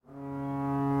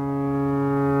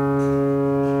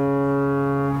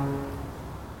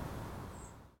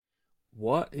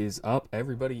is up,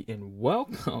 everybody, and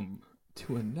welcome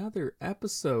to another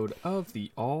episode of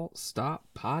the All Stop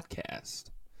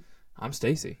Podcast. I'm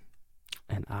Stacy.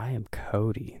 And I am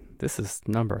Cody. This is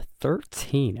number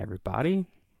 13, everybody.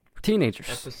 For teenagers.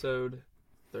 Episode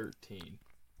 13.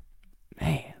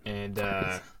 Man. And,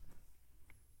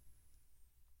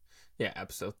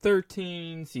 episode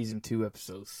 13, season 2,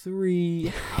 episode 3,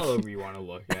 however you want to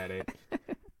look at it.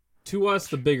 To us,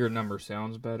 the bigger number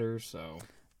sounds better, so...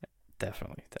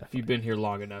 Definitely. If you've been here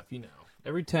long enough, you know.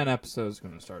 Every 10 episodes is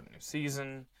going to start a new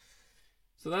season.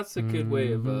 So that's a good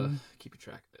way of keeping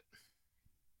track of it.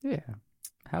 Yeah.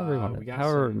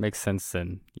 However it makes sense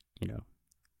in,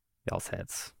 y'all's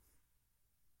heads.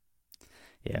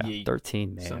 Yeah,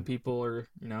 13, man. Some people are,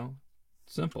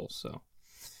 simple. So,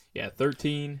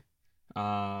 13.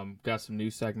 Got some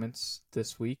new segments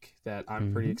this week that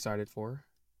I'm pretty excited for.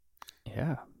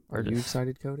 Yeah. Are you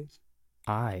excited, Cody?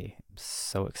 I am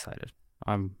so excited.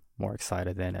 I'm more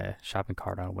excited than a shopping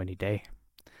cart on a windy day.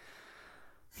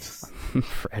 I'm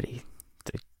ready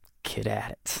to get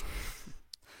at it.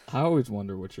 I always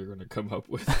wonder what you're going to come up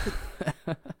with.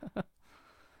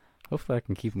 Hopefully I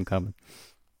can keep them coming.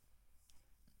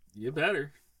 You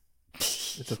better.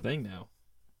 It's a thing now.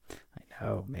 I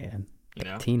know, man.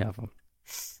 13 of them.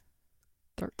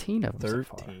 13 of them 13.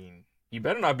 So far. You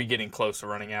better not be getting close to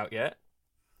running out yet.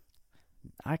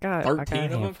 I got 13 a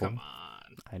of them? handful. Come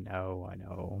on. I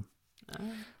know.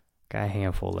 Got a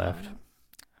handful left.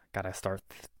 Gotta start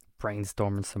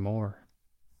brainstorming some more.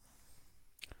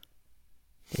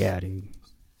 Yeah, dude.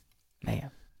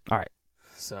 Man. All right.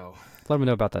 So let me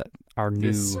know about that. Our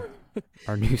new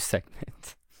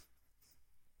segment.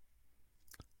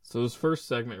 So this first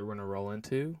segment we're going to roll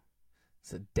into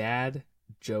is a dad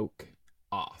joke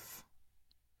off.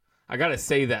 I got to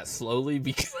say that slowly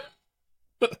because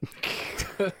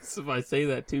if I say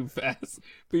that too fast,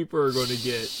 people are going to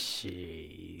get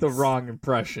the wrong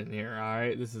impression here. All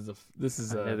right, this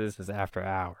is after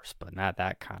hours, but not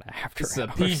that kind of after hours. It's a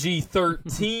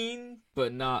PG-13,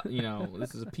 but not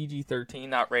this is a PG-13,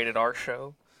 not rated R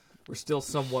show. We're still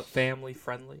somewhat family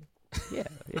friendly. Yeah.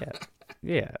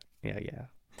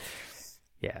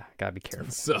 Gotta be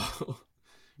careful. So,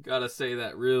 gotta say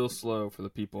that real slow for the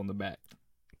people in the back.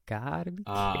 Gotta be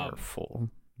careful.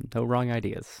 No wrong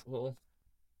ideas. Well,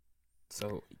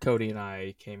 so Cody and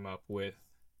I came up with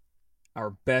our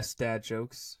best dad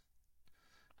jokes.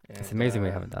 It's amazing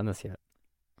we haven't done this yet.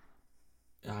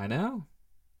 I know.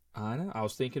 I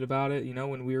was thinking about it,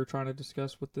 when we were trying to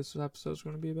discuss what this episode is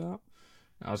going to be about.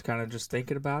 I was kind of just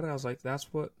thinking about it. I was like,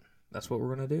 that's what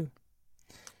we're going to do.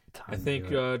 I think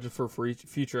for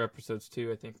future episodes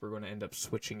too, I think we're going to end up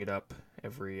switching it up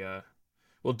every.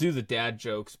 We'll do the dad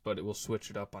jokes, but it will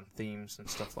switch it up on themes and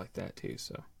stuff like that too.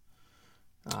 So.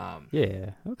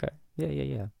 Yeah. Okay.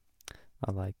 Yeah.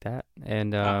 I like that,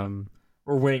 and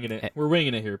we're winging it. We're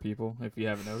winging it here, people. If you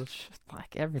haven't noticed, just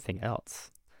like everything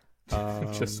else,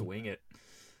 just wing it.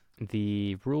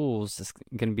 The rules is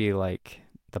going to be like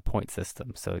the point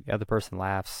system. So the other person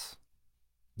laughs,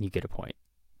 you get a point.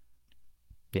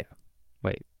 Yeah.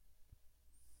 Wait.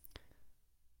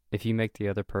 If you make the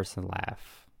other person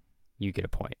laugh, you get a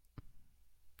point.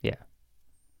 Yeah.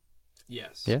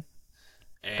 Yes. Yeah.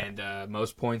 And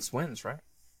most points wins, right?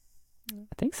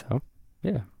 I think so.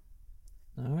 Yeah.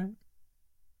 All right.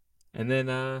 And then,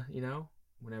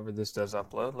 whenever this does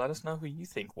upload, let us know who you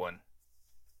think won.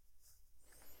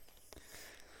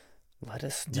 Let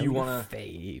us know your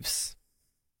faves.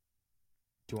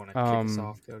 Do you want to kick us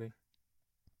off, Cody?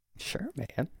 Sure,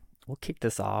 man. We'll kick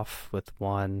this off with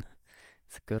one.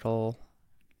 It's a good old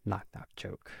knock-knock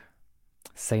joke.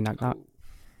 Say knock-knock. Oh.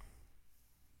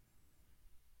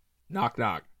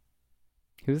 Knock-knock.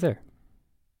 Who's there?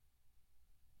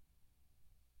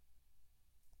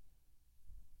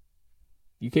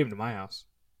 You came to my house.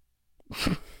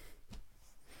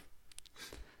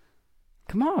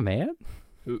 Come on, man.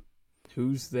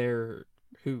 Who's there?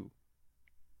 Who?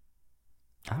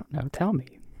 I don't know. Tell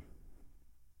me.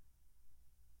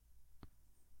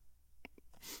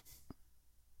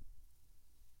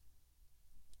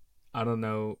 I don't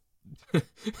know.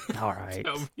 All right.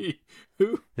 Tell me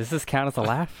who. Does this count as a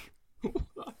laugh?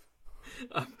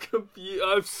 I'm confused.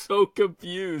 I'm so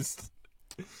confused.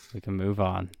 We can move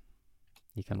on.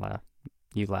 You can laugh.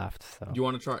 You laughed. So. Do you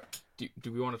want to try?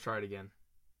 Do we want to try it again?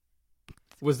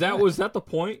 Was that the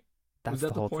point? That's was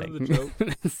that the whole point thing. Of the joke?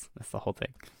 That's the whole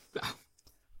thing.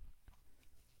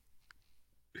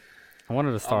 I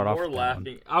wanted to start off. More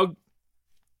laughing.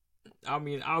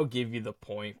 I'll give you the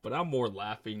point, but I'm more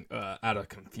laughing out of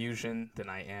confusion than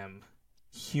I am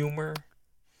humor.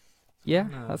 Yeah,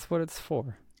 that's what it's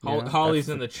for. Holly's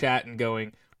in the chat and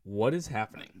going, What is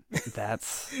happening?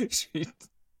 That's She-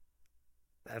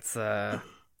 that's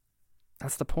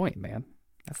that's the point, man.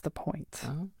 That's the point.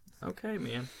 Oh, okay,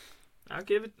 man. I'll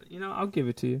give it. I'll give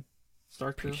it to you.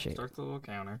 Appreciate Start the little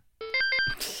counter.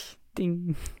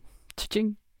 Ding,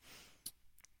 ching.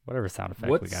 Whatever sound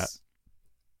effect we got.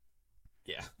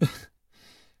 Yeah.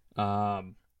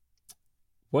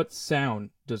 What sound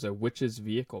does a witch's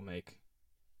vehicle make?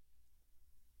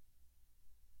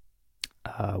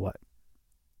 What?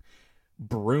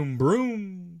 Broom,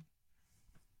 broom.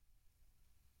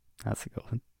 That's a good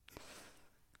one.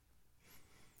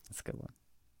 That's a good one.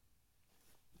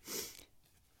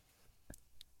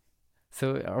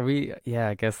 So are we? Yeah,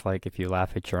 I guess like if you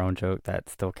laugh at your own joke, that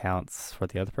still counts for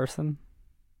the other person.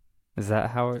 Is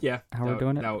that Yeah, we're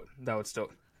doing it? That would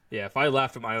still. Yeah, if I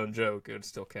laughed at my own joke, it would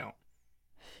still count.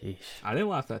 Sheesh. I didn't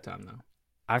laugh that time though.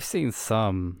 I've seen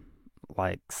some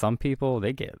people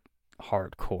they get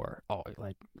hardcore. Oh,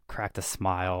 like cracked a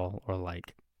smile or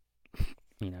like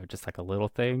just like a little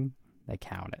thing. They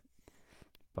count it.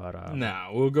 But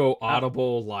No, we'll go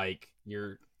audible like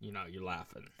you're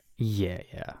laughing.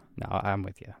 yeah. No, I'm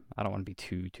with you. I don't want to be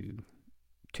too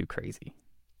crazy.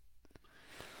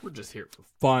 We're just here for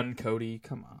fun, Cody.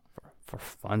 Come on. For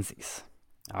funsies.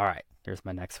 All right, here's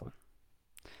my next one.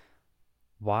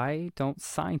 Why don't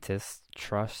scientists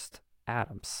trust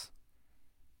atoms?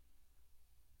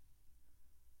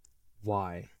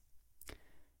 Why?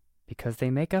 Because they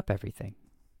make up everything.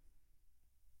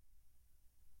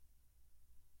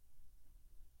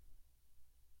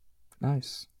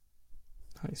 Nice,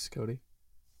 Cody.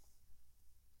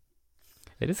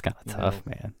 It is kind of tough,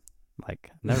 man.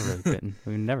 Like,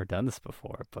 we've never done this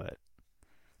before, but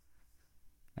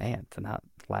man, to not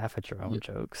laugh at your own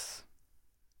jokes.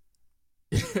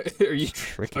 Are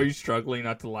you struggling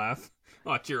not to laugh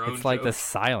at your own? It's like jokes? the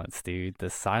silence, dude. The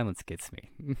silence gets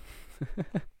me.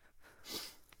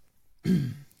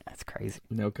 That's crazy.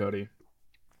 Cody.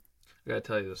 I gotta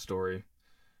tell you the story.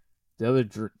 The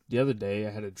other day, I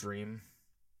had a dream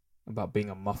about being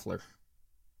a muffler.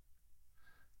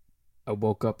 I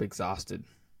woke up exhausted.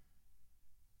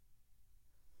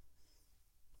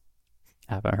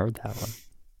 I haven't heard that one.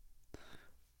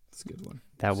 It's a good one.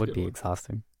 That would be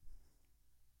exhausting.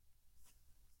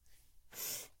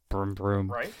 Broom,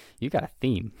 broom. Right? You got a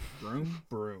theme. Broom,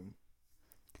 broom.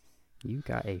 You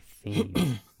got a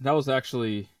theme. That was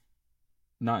actually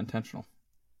not intentional.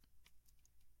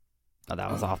 Oh,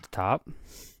 that was off the top?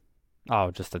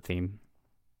 Oh, just a theme.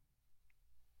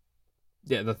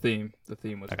 Yeah, the theme. The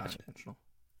theme was not intentional.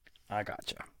 I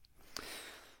gotcha.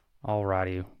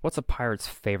 Alrighty. What's a pirate's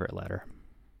favorite letter?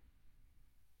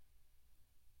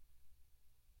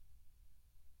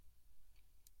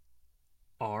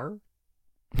 R?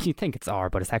 You think it's R,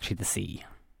 but it's actually the C.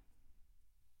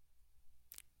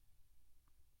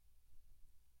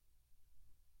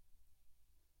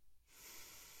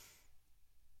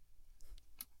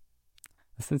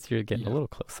 Since you're getting a little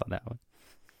close on that one.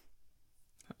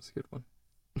 That was a good one.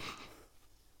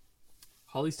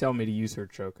 Holly's telling me to use her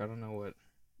joke. I don't know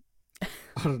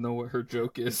what her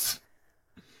joke is.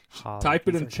 Holly, Type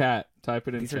it in chat.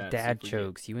 These are dad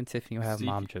jokes. You and Tiffany will have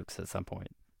mom jokes at some point.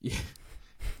 Yeah.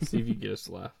 See if you can get us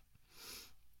to laugh.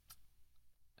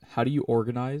 How do you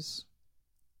organize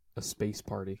a space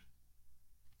party?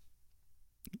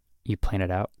 You plan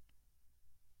it out?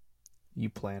 You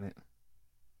plan it.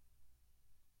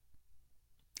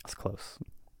 That's close.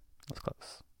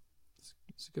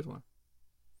 It's a good one.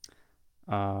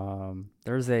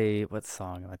 There's what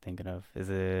song am I thinking of? Is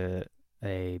it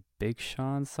a Big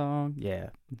Sean song? Yeah,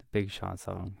 Big Sean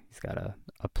song. He's got a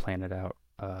plan it out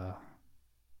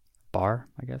bar,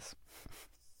 I guess.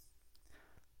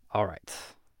 All right.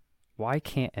 Why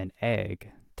can't an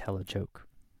egg tell a joke?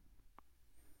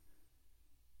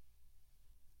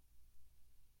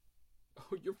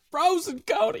 Oh, you're frozen,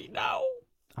 Cody. No.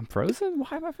 I'm frozen?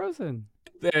 Why am I frozen?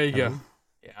 There you go.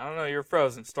 Yeah, I don't know. You're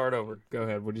frozen. Start over. Go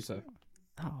ahead. What'd you say?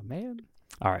 Oh, man.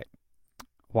 All right.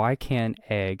 Why can't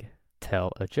an egg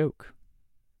tell a joke?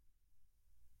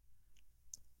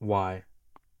 Why?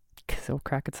 Because it'll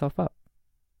crack itself up.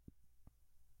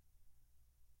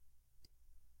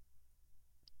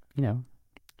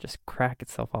 Just crack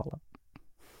itself all up.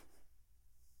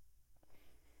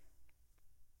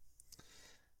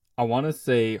 I want to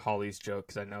say Holly's joke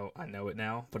because I know it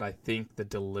now, but I think the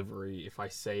delivery, if I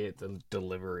say it, the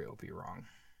delivery will be wrong.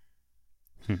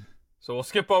 So we'll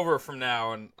skip over it from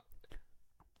now, and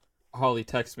Holly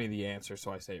texts me the answer,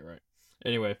 so I say it right.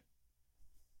 Anyway,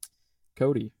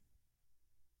 Cody,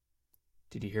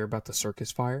 did you hear about the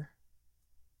circus fire?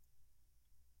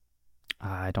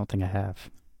 I don't think I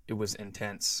have. It was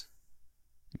intense.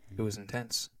 It was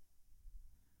intense.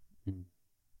 Mm.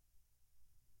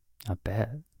 I bet.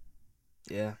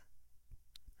 Yeah.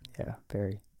 Yeah,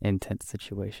 very intense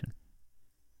situation.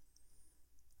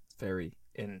 Very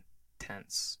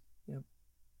intense. Yep.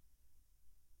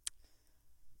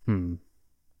 Hmm.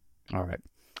 All right.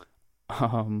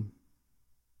 Um,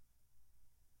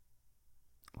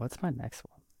 what's my next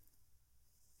one?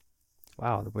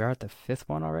 Wow, we're at the fifth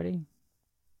one already?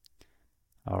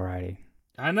 Alrighty.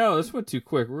 I know, this went too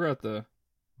quick. We're at the...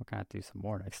 We're gonna have to do some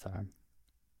more next time.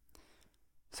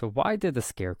 So why did the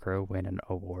Scarecrow win an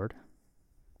award?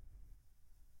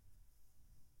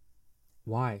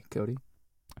 Why, Cody?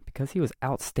 Because he was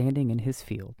outstanding in his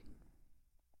field.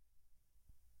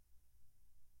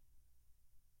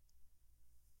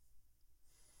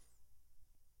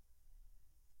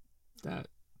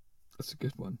 That's a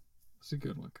good one. That's a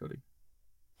good one, Cody.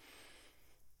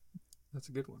 That's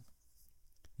a good one.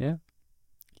 Yeah.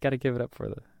 You gotta give it up for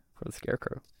the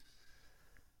Scarecrow.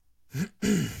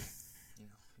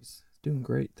 He's doing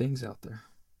great things out there.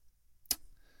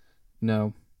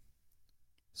 No.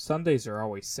 Sundays are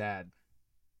always sad.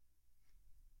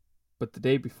 But the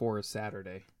day before is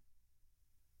Saturday.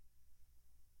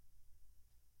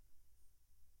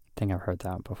 I think I've heard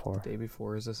that before. The day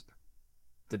before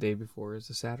is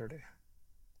a Saturday.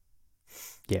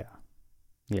 Yeah.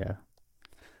 Yeah.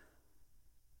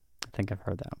 I think I've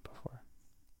heard that before.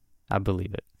 I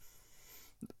believe it.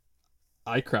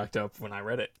 I cracked up when I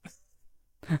read it.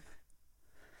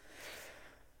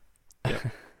 Yep.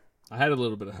 I had a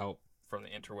little bit of help from the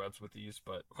interwebs with these,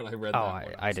 but when I read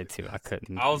I did too. I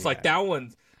couldn't. I was like, that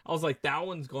one's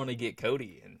going to get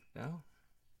Cody, and no.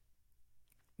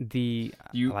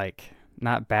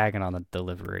 Not bagging on the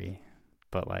delivery,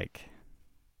 but like,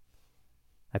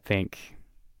 I don't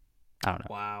know.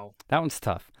 Wow. That one's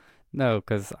tough. No,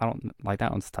 because I don't like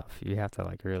that one's tough. You have to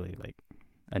like really like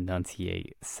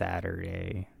enunciate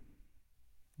Saturday.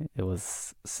 It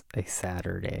was a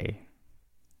Saturday.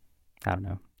 I don't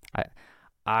know.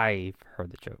 I've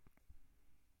heard the joke.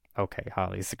 Okay,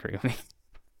 Holly's agree with me.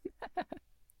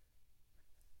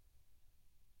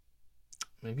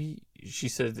 Maybe she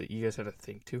said that you guys had to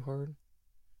think too hard.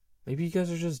 Maybe you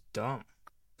guys are just dumb.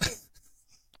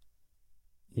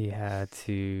 You had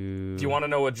to. Do you want to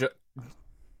know what? Do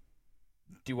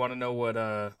you want to know what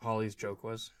Holly's joke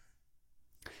was?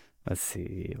 Let's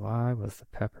see. Why was the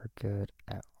pepper good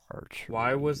at archery?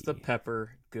 Why was the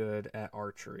pepper good at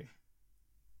archery?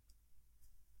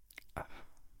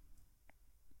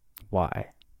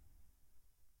 Why?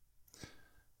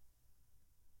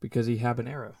 Because he had an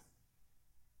arrow.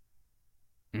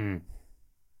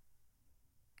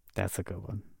 That's a good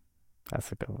one.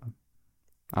 That's a good one.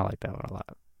 I like that one a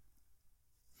lot.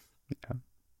 Yeah.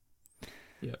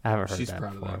 Yeah. I haven't heard She's that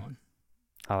proud before. of that one.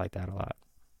 I like that a lot.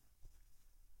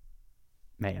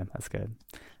 Man, that's good.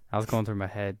 I was going through my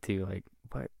head too, like,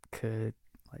 what could,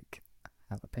 like,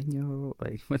 jalapeno,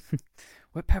 like,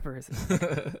 what pepper is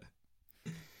it?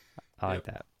 I like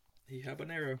that. He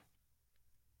habanero.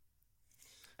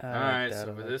 I All like right, that,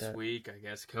 so I for like this that. week, I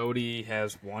guess Cody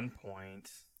has 1 point.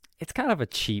 It's kind of a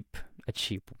cheap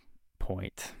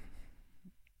point.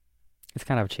 It's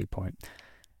kind of a cheap point.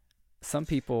 Some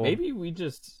people Maybe we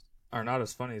just are not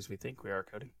as funny as we think we are,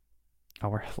 Cody.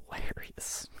 are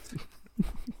hilarious.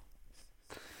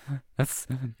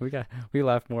 We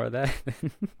laugh more at that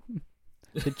than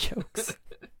the jokes.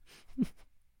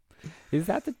 Is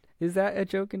that a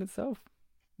joke in itself?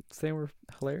 Saying we're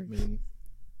hilarious?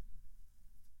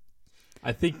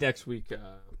 I think next week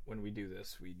when we do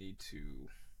this, we need to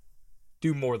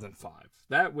do more than 5.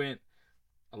 That went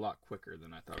a lot quicker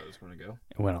than I thought it was going to go.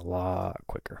 It went a lot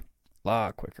quicker.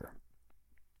 I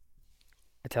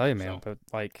tell you, man, but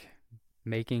like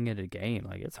making it a game,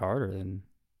 like it's harder than.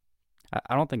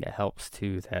 I don't think it helps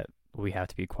too that we have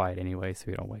to be quiet anyway, so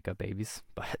we don't wake up babies.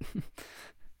 But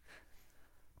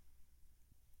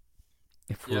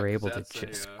if we're able to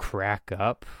just crack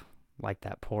up like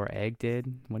that poor egg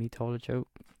did when he told a joke,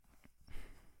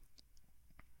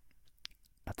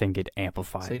 I think it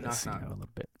amplified this a little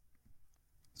bit.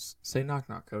 Say knock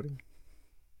knock, Cody.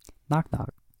 Knock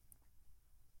knock.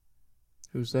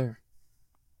 Who's there?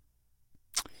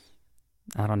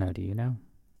 I don't know. Do you know?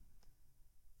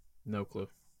 No clue.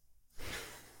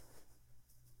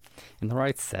 In the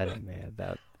right setting, man.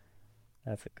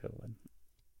 That's a good one.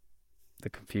 The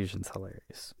confusion's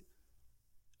hilarious.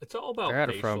 It's all about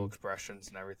facial expressions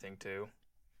and everything too.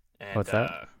 And, what's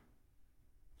that?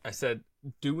 I said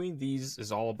doing these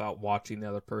is all about watching the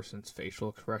other person's facial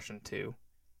expression too.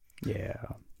 Yeah.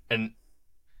 And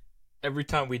every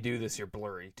time we do this, you're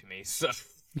blurry to me, so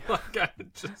like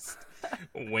I'm just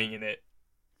winging it.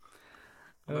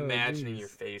 I'm Oh, imagining your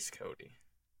jeez. face, Cody.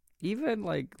 Even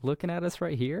like looking at us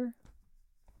right here.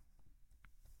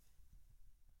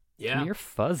 I mean, Yeah, you're right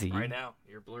fuzzy, now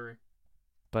you're blurry.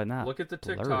 but not Look at the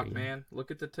TikTok, blurry. man.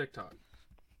 Look at the TikTok.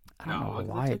 I don't No, know look at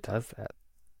the why it TikTok. does that.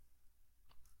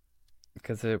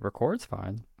 Because it records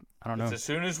fine. I don't It's know. as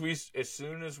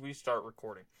soon as we start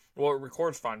recording. Well, it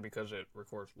records fine because it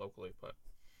records locally, but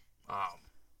um,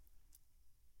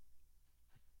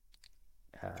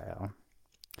 Uh,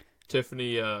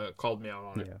 Tiffany called me out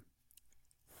on it.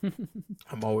 yeah.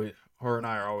 Her and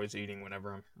I are always eating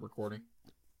whenever I'm recording.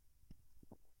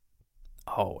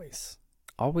 Always.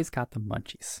 Always got the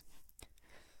munchies.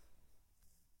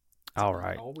 All I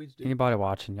right. always do. Anybody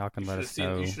watching, y'all can You let should have us seen.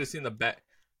 You know. should have seen the bag.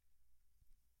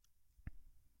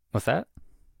 What's that?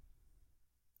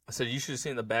 I said you should have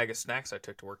seen the bag of snacks I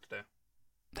took to work today.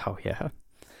 Oh, yeah.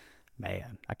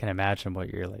 Man, I can imagine what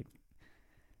you're like.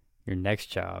 Your next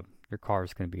job, your car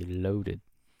is going to be loaded,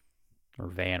 or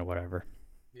van or whatever.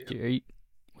 Yeah.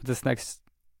 With this next,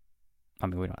 I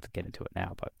mean, we don't have to get into it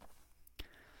now, but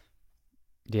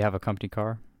do you have a company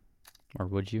car, or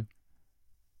would you?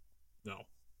 No.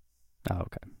 Oh,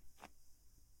 okay.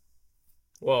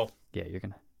 Well, Yeah, you're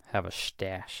gonna have a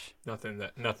stash. nothing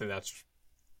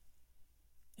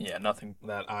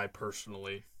that I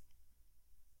personally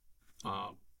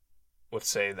um would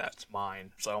say that's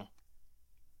mine. So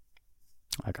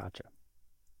I gotcha.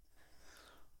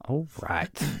 All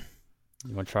right.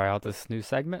 You want to try out this new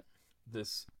segment?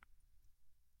 this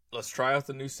let's try out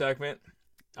the new segment.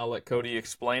 I'll let Cody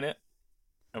explain it,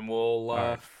 and we'll All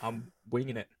right. I'm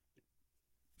winging it.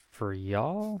 For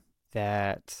y'all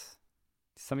that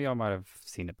some of y'all might have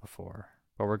seen it before,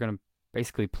 but we're gonna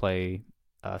basically play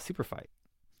Superfight,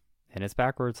 and it's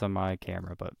backwards on my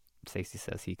camera, but Stacy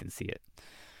says he can see it.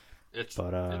 It's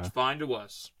But it's fine to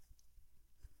us.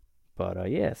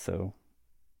 yeah. So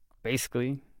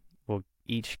basically, we'll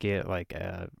each get like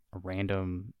a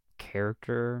random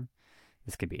character.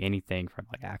 This could be anything from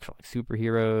like actual like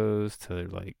superheroes to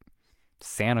like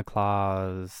Santa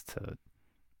Claus to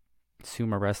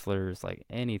sumo wrestlers, like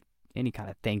any kind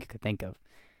of thing you could think of.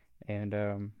 And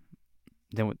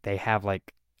then they have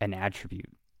like an attribute,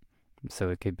 so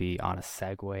it could be on a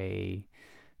Segway,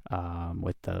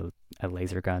 with a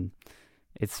laser gun.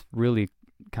 It's really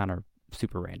kind of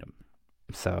super random.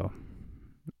 So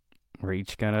we're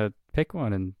each gonna pick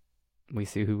one, and we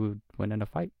see who would win in a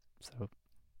fight. So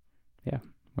yeah,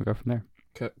 we'll go from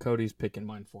there. Cody's picking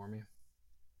mine for me.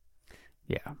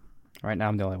 Yeah. Right now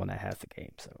I'm the only one that has the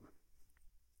game. So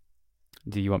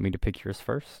do you want me to pick yours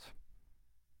first?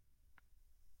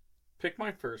 Pick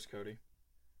mine first, Cody.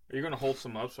 Are you gonna hold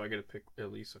some up so I get to pick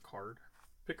at least a card?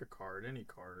 Pick a card, any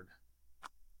card.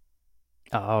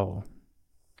 Oh,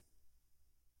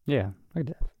 yeah, I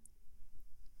did.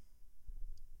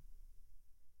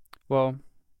 Well,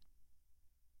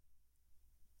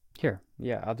 here,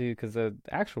 yeah, I'll do because the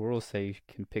actual rules say you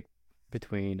can pick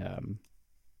between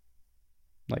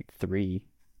like three.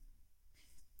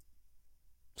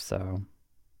 So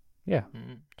yeah,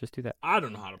 Mm-hmm. just do that. I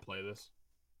don't know how to play this.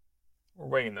 We're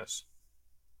winging this.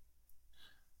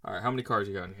 All right, how many cards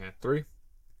you got in hand? 3.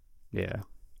 Yeah,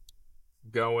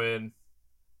 Going.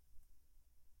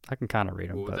 I can kind of read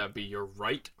them, What would but that be? Your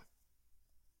right.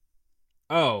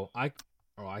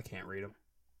 I can't read them.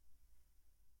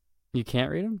 you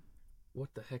can't read them.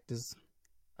 What the heck does?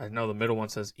 I know the middle one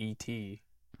says E.T.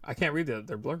 I can't read that.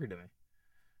 They're blurry to me.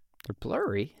 They're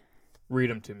blurry. Read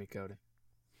them to me, Cody.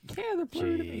 Yeah, they're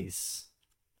blurry to me. Jeez.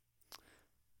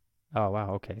 Oh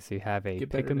wow. Okay, so you have a Get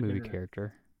pick better a to movie internet.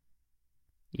 character,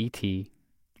 E.T.,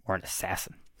 or an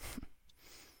assassin.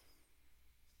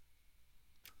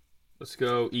 Let's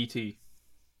go E.T.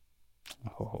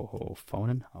 Oh,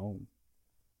 phoning home.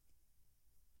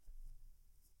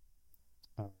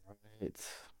 All right.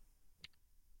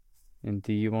 And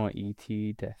do you want ET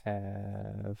to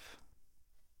have?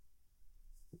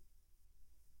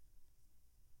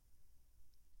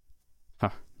 Huh.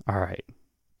 All right.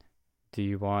 Do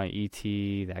you want ET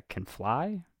that can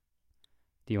fly?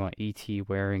 Do you want ET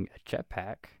wearing a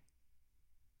jetpack?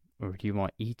 Or do you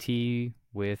want ET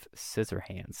with scissor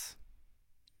hands?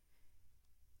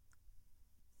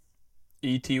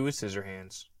 E.T. with scissor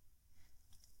hands.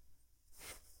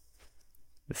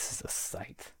 This is a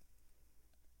sight.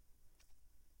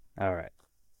 All right.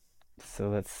 So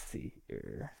let's see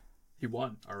here. He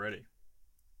won already.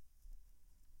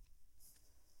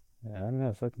 Yeah, I don't know.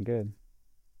 It's looking good.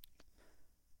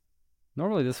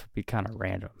 Normally this would be kind of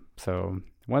random. So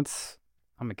once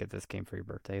I'm gonna get this game for your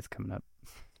birthday, it's coming up.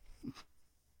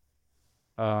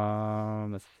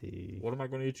 Let's see. What am I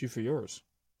going to get you for yours?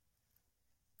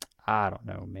 I don't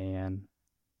know, man.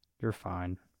 You're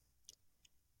fine.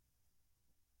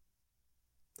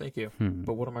 Thank you. Hmm.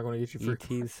 But what am I going to get you for?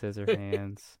 E.T.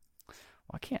 Scissorhands. Well,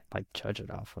 I can't like judge it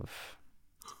off of.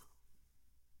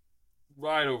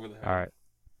 Right over the All head. right.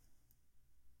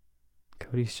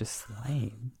 Cody's just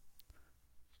lame.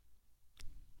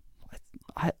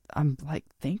 What? I'm like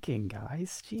thinking,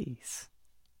 guys. Jeez.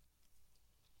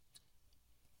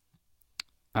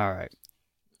 All right.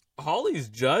 Holly's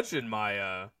judging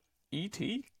my ET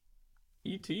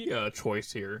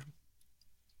choice here.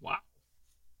 Wow.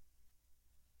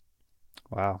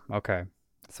 Wow. Okay.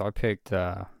 So I picked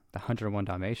the 101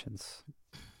 Dalmatians,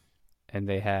 and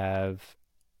they have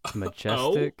Oh,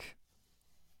 majestic,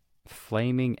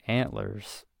 flaming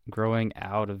antlers growing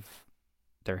out of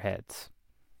their heads.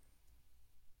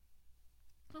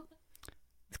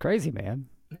 It's crazy, man.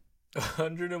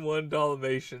 101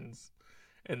 Dalmatians,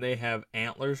 and they have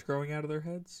antlers growing out of their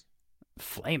heads.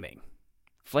 Flaming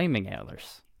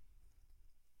antlers.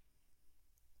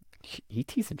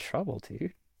 ET's in trouble,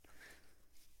 dude.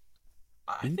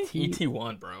 I think ET ET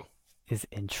won, bro. is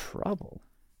in trouble.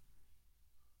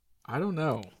 I don't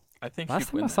know. I think Last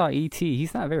she'd time I win saw that. ET,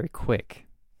 he's not very quick.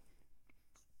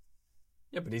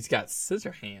 Yeah, but he's got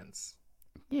scissor hands.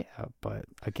 Yeah, but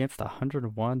against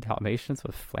 101 Dalmatians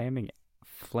with flaming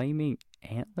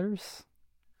antlers?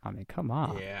 I mean, come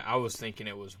on. Yeah, I was thinking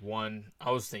it was one.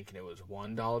 I was thinking it was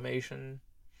one Dalmatian.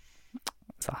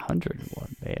 It's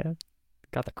 101, man.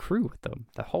 Got the crew with them,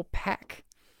 the whole pack.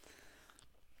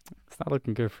 It's not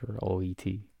looking good for old ET.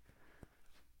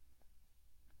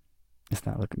 It's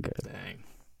not looking good. Dang.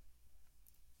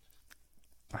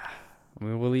 I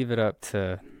mean, we'll leave it up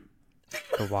to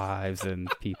the wives and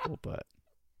people, but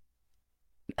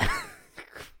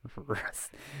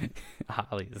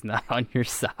Holly is not on your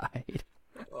side.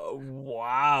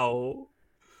 Wow.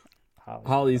 Holly's not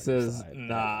Holly on your says, side at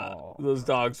 "Nah, all. those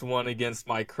dogs won against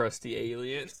my crusty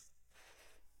alien."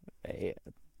 Man,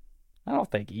 I don't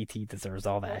think ET deserves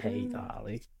all that hate,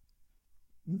 Holly.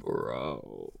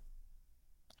 Bro.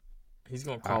 He's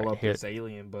gonna All call right, up here. his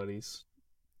alien buddies.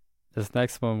 This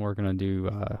next one we're gonna do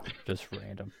just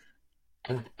random.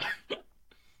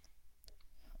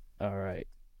 All right.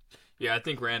 Yeah, I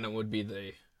think random would be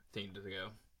the thing to go.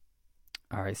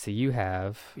 All right. So you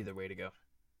have. Either way to go.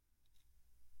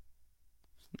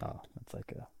 Oh, that's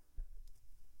like a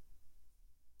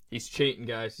He's cheating,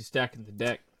 guys. He's stacking the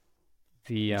deck.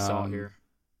 the You saw here.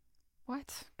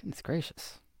 What? Goodness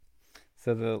gracious.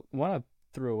 So the one I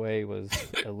threw away was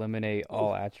eliminate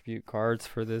all attribute cards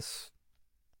for this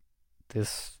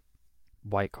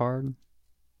white card.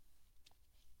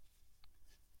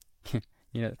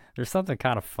 You know, there's something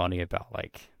kind of funny about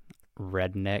like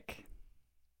redneck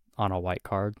on a white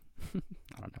card.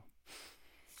 I don't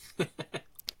know.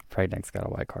 Redneck's got a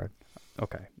white card.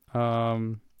 Okay.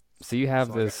 So you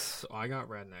have this. I got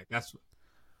redneck. That's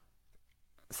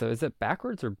So is it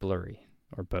backwards or blurry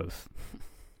or both?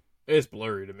 it's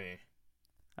blurry to me.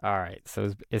 All right.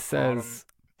 So it says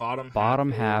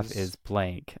Bottom half is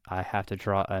blank. I have to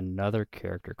draw another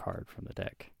character card from the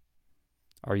deck.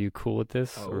 Are you cool with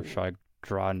this, or Oh. should I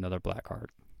draw another black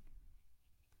card?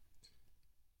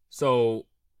 So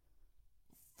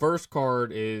first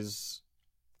card is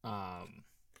The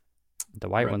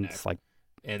white redneck. one's like,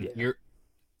 and yeah.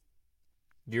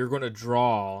 you're gonna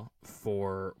draw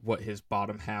for what his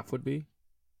bottom half would be.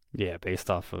 Yeah, based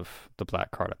off of the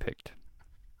black card I picked.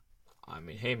 I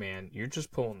mean, hey man, you're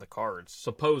just pulling the cards.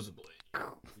 Supposedly,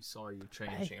 we saw you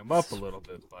changing them up a little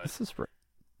bit, but This is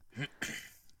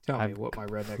tell me I'm what my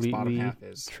redneck's bottom half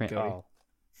is. Cody. Oh.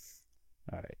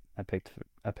 All right. I picked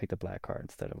a black card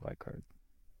instead of a white card.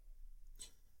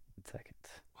 1 second.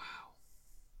 Wow.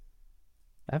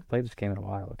 I haven't played this game in a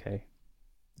while, okay?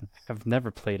 I've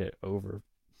never played it over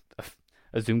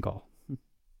a Zoom call.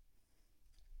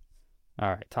 All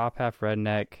right. Top half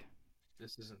redneck,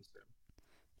 This isn't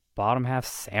bottom half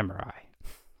samurai.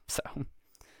 So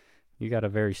you got a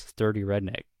very sturdy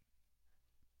redneck.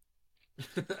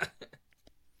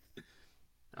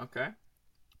 Okay.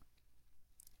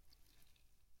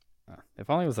 If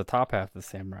only it was the top half of the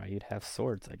samurai, you'd have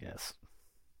swords, I guess.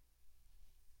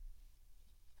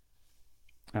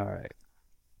 All right.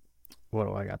 What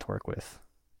do I got to work with?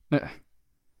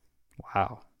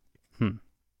 Wow.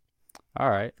 All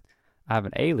right. I have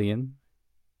an alien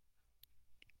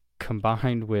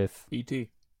combined with ET.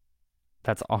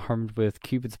 that's armed with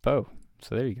Cupid's bow.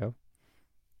 So there you go.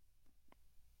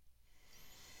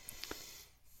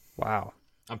 Wow.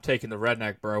 I'm taking the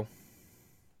redneck, bro.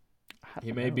 I He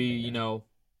don't may know, be, man.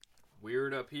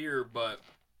 weird up here, but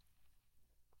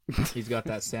he's got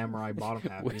that samurai bottom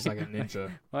half. He's like a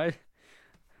ninja. What?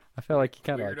 I feel like you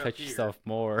kind of Weird like up touch here. yourself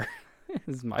more.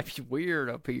 This might be weird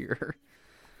up here.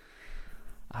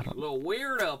 I A don't. little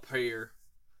weird up here.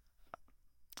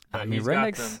 I But mean, he's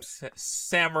got them rednecks.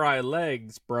 samurai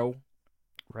legs, bro.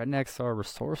 Rednecks are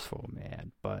resourceful,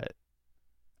 man. But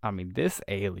I mean, this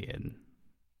alien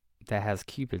that has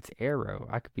Cupid's arrow,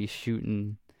 I could be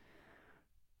shooting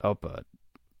up a.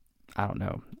 I don't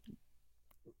know,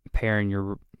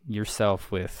 pairing yourself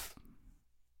with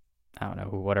I don't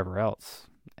know whatever else,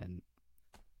 and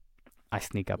I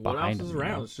sneak up What else behind is them. You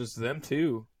around? know, It's just them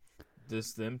two.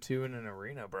 Just them two in an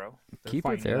arena, bro. They're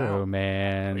Cupid's fighting it arrow, out. Are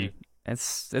man. you?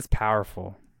 It's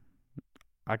powerful.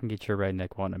 I can get your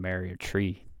redneck wanting to marry a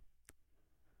tree.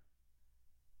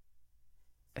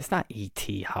 It's not ET,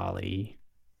 Holly.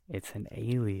 It's an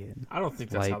alien. I don't think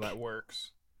that's how that Like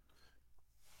works.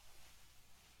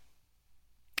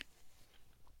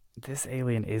 this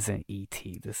alien isn't ET.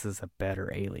 This is a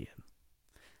better alien.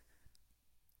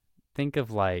 Think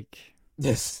of like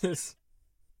This is.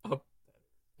 Oh,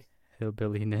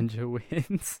 Hillbilly Ninja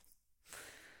wins.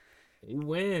 he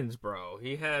wins, bro.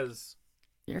 He has.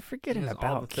 You're He forgetting has all the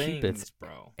about Cupid's things,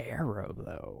 bro. arrow,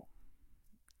 though.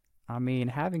 I mean,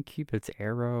 having Cupid's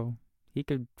arrow, he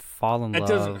could fall in That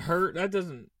doesn't love. hurt. That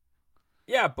doesn't.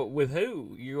 Yeah, but with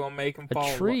who? You gonna make him A fall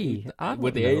in tree. I love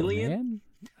with don't the know, alien? man.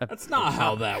 That's not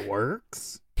how that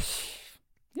works.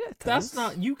 Yeah, it That's does.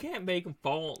 not. You can't make him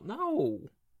fall. No.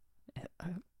 Uh,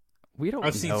 We don't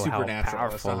I've seen know how Supernatural.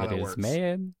 That's not powerful how it that is, works.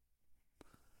 man.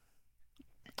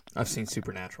 I've seen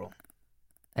Supernatural.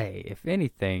 Hey, if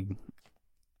anything,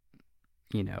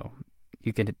 you know,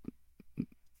 you can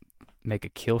make a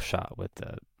kill shot with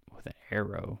an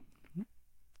arrow.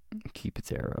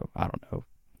 Cupid's arrow. I don't know.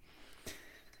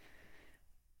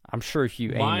 I'm sure if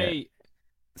you aim it My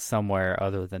somewhere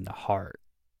other than the heart,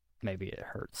 maybe it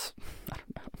hurts. I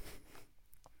don't know.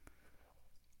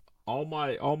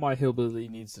 all my hillbilly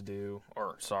needs to do,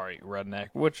 or sorry, redneck,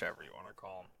 whichever you want to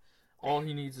call him. All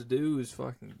he needs to do is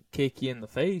fucking kick you in the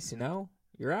face. You know,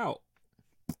 you're out.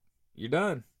 You're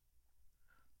done.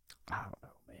 I don't know,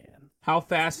 man. How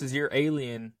fast is your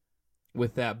alien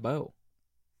with that bow?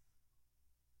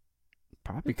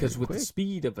 Probably Because pretty with quick. the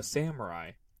speed of a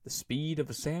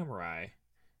samurai,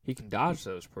 he can dodge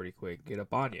those pretty quick, get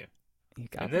up on you. You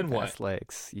got And then fast what?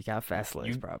 legs. You got fast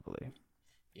legs, You probably.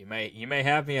 you may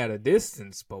have me at a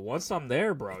distance, but once I'm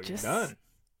there, bro, you're Just done.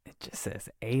 it just says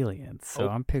aliens, so Oh,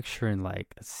 I'm picturing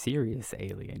like a serious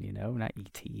alien, you know, not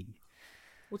ET.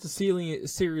 what's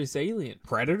serious alien?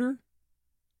 Predator?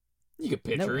 You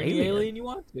can No picture any alien. alien you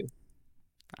want to.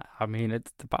 I mean,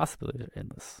 it's the possibilities are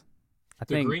endless. I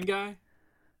The think green guy?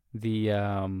 the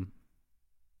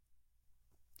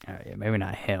yeah, maybe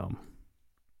not him,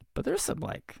 but there's some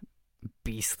like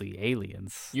beastly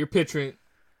aliens. You're picturing.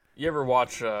 You ever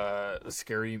watch the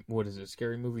scary? What is it?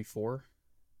 Scary Movie 4? With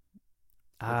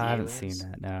the I haven't seen aliens?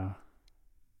 that. No,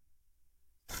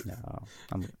 no.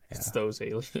 Yeah. It's those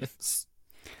aliens.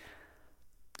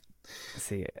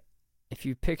 See, if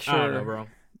you I don't know, picture, bro.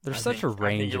 there's I such a think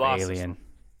range you of lost this alien.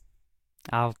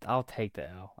 one. I'll take the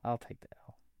L. I'll take the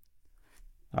L.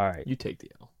 All right, You take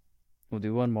the L. we'll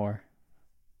do one more.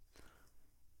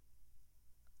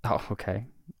 Oh, okay.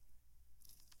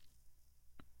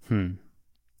 Hmm.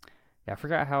 Yeah, I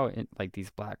forgot how like these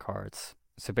black cards.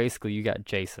 So basically, you got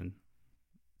Jason.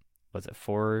 Was it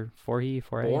four A?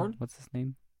 Born? What's his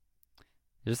name?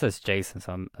 It just says Jason,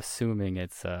 so I'm assuming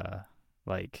it's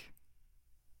like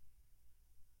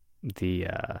the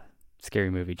scary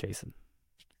movie Jason.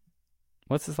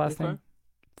 What's his last Okay. name?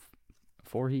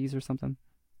 Voorhees or something.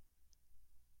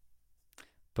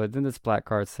 But then this black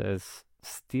card says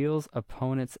steals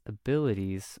opponent's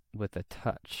abilities with a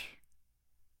touch.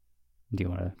 Do you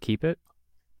want to keep it?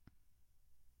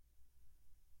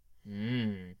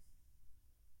 Mm.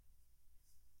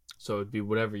 So it'd be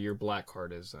whatever your black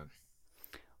card is then.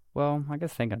 Well, I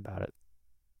guess thinking about it,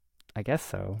 I guess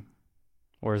so.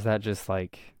 Or is that just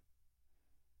like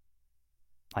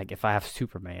if I have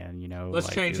Superman, you know, Let's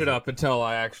like change is it up until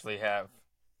I actually have.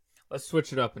 Let's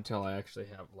switch it up until I actually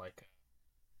have like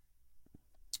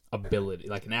ability,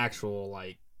 like an actual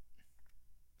like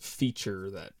feature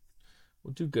that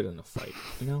will do good in a fight.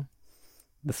 You know,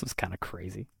 This was kind of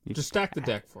crazy. just stack the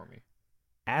deck for me.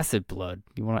 Acid blood.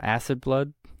 You want acid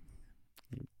blood?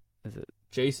 Is it?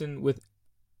 Jason with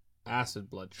acid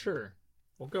blood. Sure,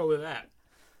 we'll go with that.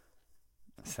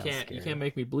 Sounds You scary. can't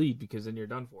make me bleed because then you're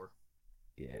done for.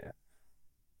 Yeah.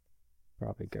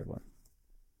 Probably a good one.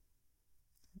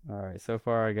 All right. So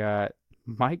far, I got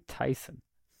Mike Tyson.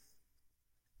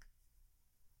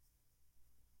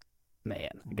 Man,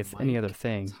 I guess any other Mike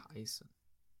thing. Tyson.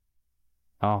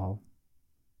 Oh,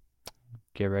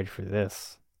 get ready for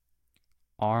this.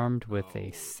 armed with a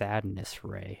Oh. sadness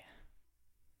ray.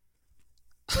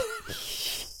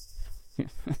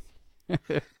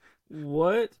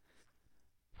 What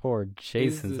Poor is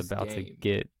Jason's this about to game?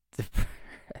 get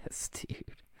depressed, dude.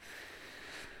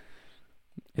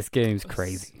 This game's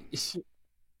crazy.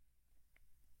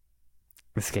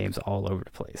 This game's all over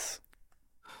the place.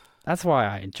 That's why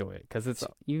I enjoy it, because it's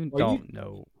you don't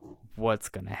know what's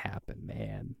gonna happen,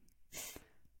 man.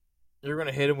 You're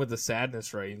gonna hit him with the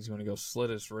sadness ray. He's gonna go slit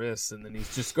his wrists, and then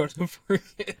he's just gonna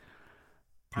freaking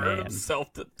burn Man.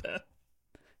 himself to death.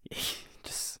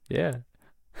 Just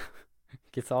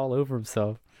gets all over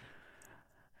himself.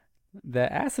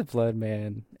 The acid blood,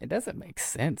 man, it doesn't make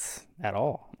sense at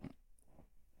all.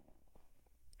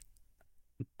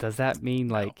 Does that mean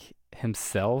No. like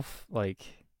himself,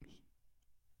 like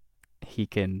he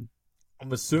can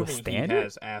I'm assuming he withstand it?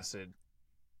 has acid.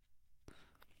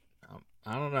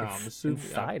 I don't know. I'm It's assuming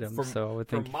inside him, from, so I would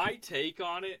think. my take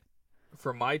on it,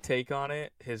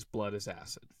 his blood is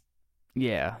acid.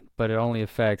 Yeah, but it only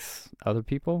affects other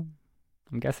people,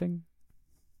 I'm guessing.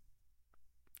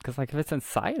 Because like if it's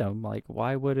inside him, like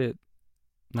why would it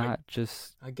not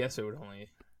just I guess it would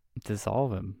only.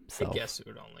 dissolve himself? I guess it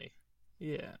would only.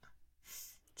 Yeah.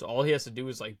 So all he has to do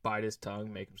is like bite his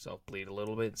tongue, make himself bleed a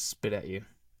little bit, and spit at you.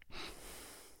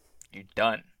 You're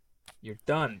done. You're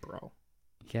done, bro.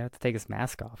 You have to take his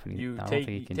mask off, and I don't think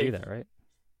he can do that, right?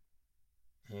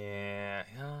 Yeah.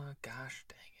 Oh, gosh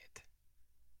dang it.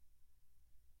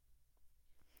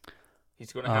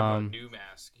 He's going to have a new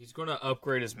mask. He's going to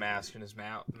upgrade his mask, and his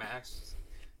mask,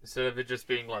 instead of it just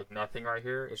being like nothing right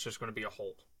here, it's just going to be a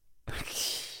hole.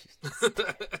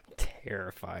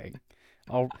 Terrifying.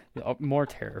 Oh, more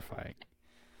terrifying.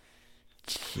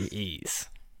 Jeez.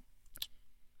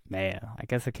 Man, I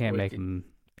guess I can't make him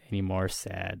any more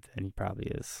sad than he probably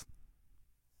is.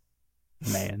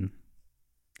 Man.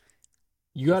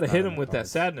 You got to It's hit not him with that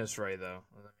cards. sadness ray, though.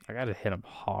 I gotta hit him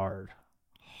hard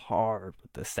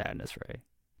with the sadness ray.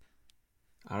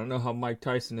 I don't know how Mike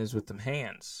Tyson is with them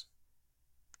hands.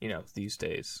 You know, these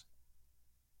days.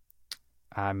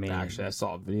 I mean, Actually, I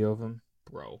saw a video of him.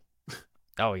 Bro.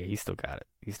 oh yeah, he still got it.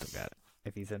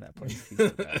 If he's in that place, he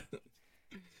still got it.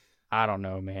 I don't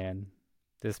know, man.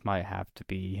 This might have to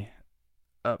be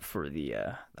up for the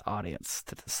audience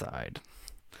to decide.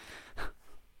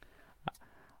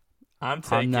 I'm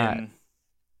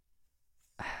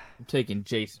taking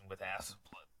Jason with acid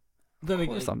blood. Then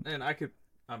again, and I could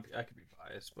be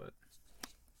biased, but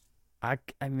I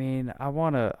mean,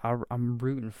 I'm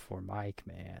rooting for Mike,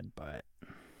 man, but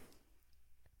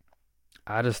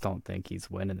I just don't think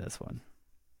he's winning this one.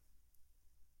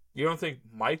 You don't think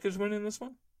Mike is winning this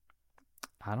one?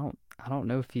 I don't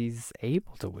know if he's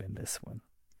able to win this one.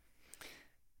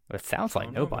 It sounds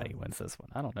like nobody wins this one.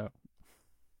 I don't know.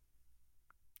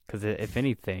 Because if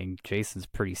anything, Jason's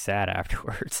pretty sad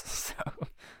afterwards, so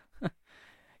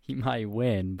he might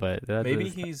win. But maybe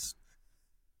he's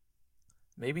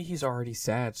already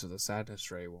sad, so the sadness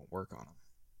ray won't work on him.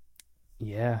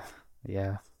 Yeah.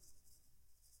 You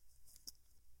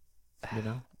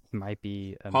know, might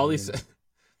be. Holly says,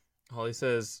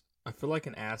 "I feel like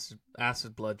an acid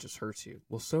blood just hurts you."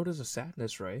 Well, so does a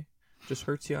sadness ray. Just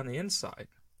hurts you on the inside.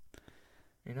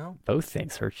 You know, both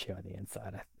things hurt you on the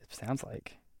inside. It sounds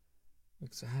like.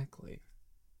 Exactly.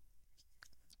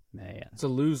 Man. It's a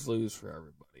lose-lose for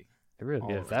everybody. It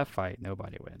really is. That fight,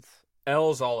 nobody wins.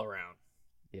 L's all around.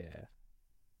 Yeah.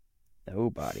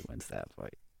 Nobody wins that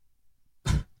fight.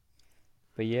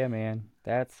 But yeah, man,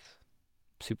 that's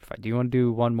Superfight. Do you want to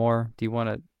do one more? Do you want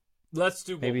to Let's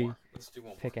do one more.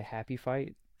 Pick a happy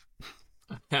fight?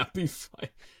 A happy fight.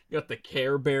 You got the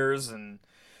Care Bears and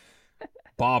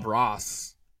Bob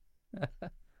Ross. All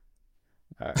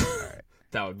right.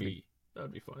 That would be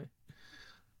funny.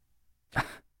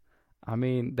 I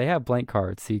mean, they have blank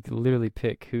cards, so you can literally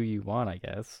pick who you want, I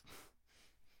guess.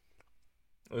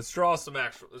 Let's draw some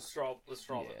actual. Let's draw the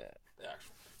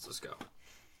actual ones. Let's go.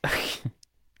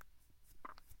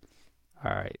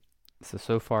 All right.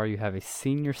 So far you have a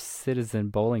senior citizen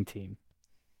bowling team.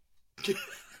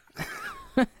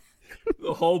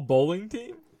 The whole bowling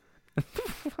team?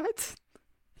 What?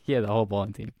 Yeah, the whole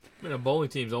bowling team. I mean, a bowling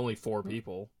team's only 4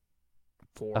 people.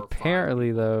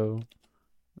 Apparently, though,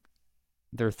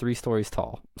 they're 3 stories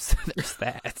tall. So there's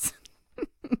that.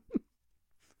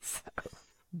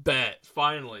 Bet.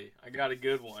 Finally. I got a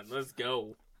good one. Let's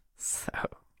go. So,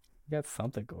 you got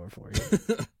something going for you.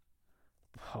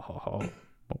 Oh,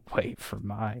 wait for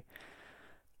my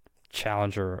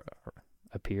challenger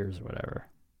appears or whatever.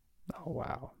 Oh,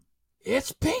 wow.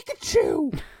 It's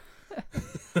Pikachu!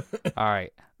 All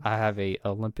right. I have a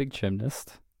Olympic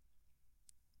gymnast.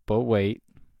 But wait.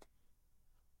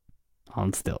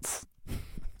 on stilts.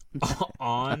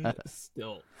 On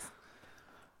stilts.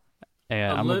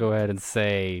 And I'm gonna go ahead and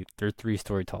say they're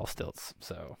 3-story tall stilts.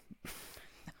 So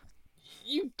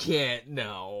You can't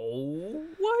know.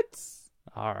 What?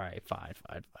 all right, fine.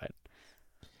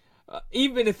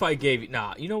 Even if I gave you...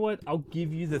 Nah, you know what? I'll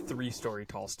give you the 3-story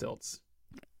tall stilts.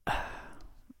 A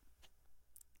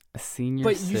senior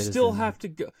But citizen. you still have to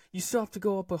go. You still have to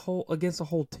go up against a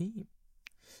whole team.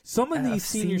 Some of these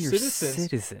senior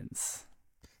citizens.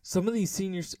 Some of these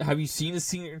seniors. Have you seen a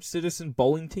senior citizen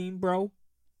bowling team, bro?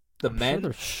 I'm sure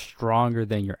they're stronger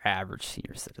than your average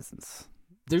senior citizens.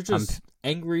 They're just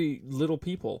angry little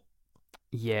people.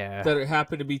 Yeah. That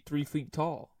happen to be 3 feet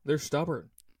tall. They're stubborn.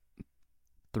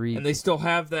 And they still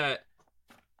have that.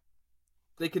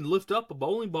 They can lift up a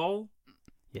bowling ball.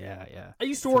 Yeah. I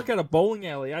used to work at a bowling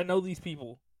alley. I know these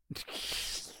people.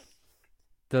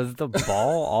 Does the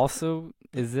ball also...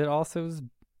 Is it also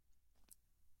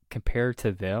compared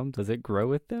to them? Does it grow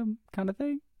with them kind of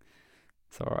thing?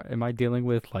 So am I dealing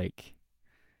with like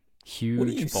huge what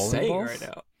are you bowling saying balls right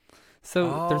now?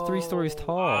 So they're 3 stories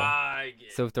tall.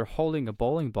 So if they're holding a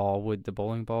bowling ball, would the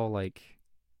bowling ball like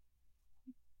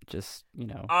just,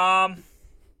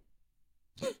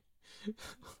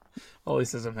 Ollie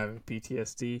says I'm having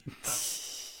PTSD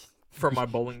from my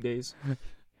bowling days.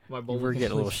 We're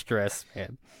getting a little stressed,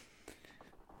 man.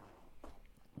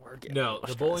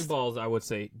 The bowling balls, I would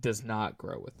say, does not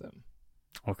grow with them.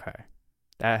 Okay.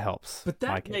 That helps. But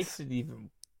that makes it even...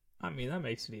 that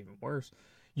makes it even worse.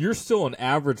 You're still an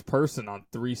average person on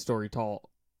 3-story tall,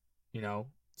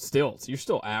 stilts. You're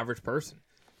still average person.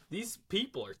 These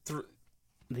people are...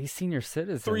 These senior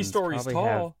citizens 3 stories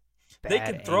tall. They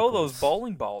can throw those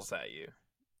bowling balls at you.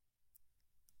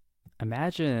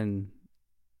 Imagine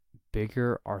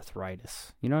bigger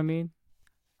arthritis. You know what I mean?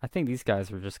 I think these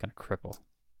guys are just going to cripple.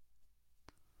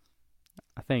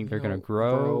 I think they're going to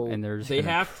grow, and they're just going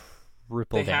to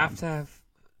ripple down.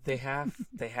 They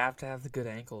have to have the good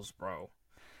ankles, bro.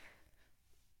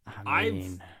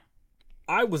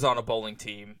 I was on a bowling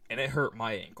team, and it hurt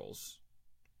my ankles.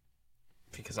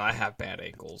 Because I have bad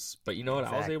ankles. But you know what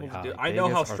I was able to do? I know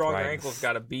how strong your ankles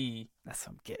got to be. That's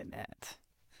what I'm getting at.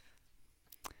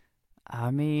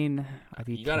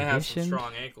 You got to have some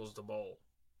strong ankles to bowl.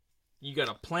 You got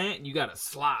to plant and you got to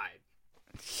slide.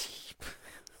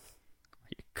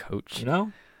 You coach.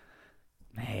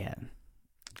 Man.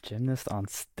 Gymnast on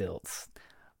stilts.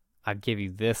 I'd give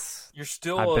you this. You're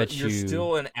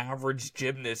still an average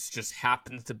gymnast, just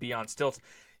happens to be on stilts.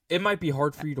 It might be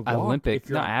hard for you to walk. Olympic,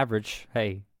 not average.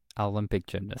 Hey, Olympic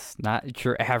gymnast, not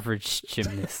your average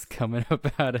gymnast coming up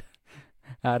out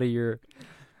of your,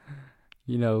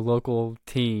 local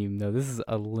team. No, this is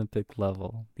Olympic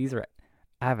level. I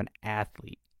have an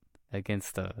athlete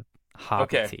against a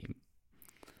hobby team.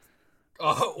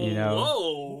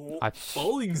 Whoa!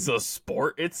 Bowling's a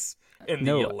sport. It's in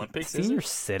the Olympics. Senior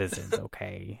citizens,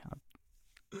 okay.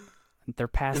 They're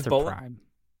past their prime.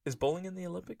 Is bowling in the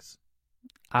Olympics?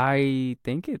 I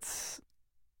think it's...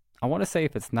 I want to say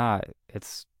if it's not,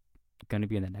 it's going to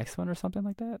be in the next one or something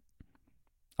like that.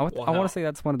 I want to say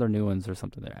that's one of their new ones or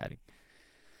something they're adding.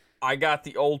 I got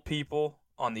the old people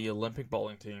on the Olympic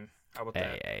bowling team. How about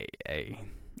that? Hey.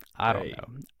 I don't know.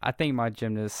 I think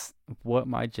what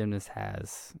my gymnast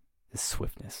has is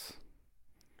swiftness.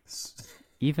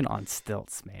 Even on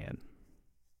stilts, man.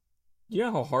 You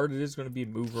know how hard it is going to be to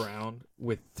move around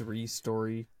with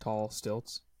 3-story tall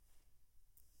stilts?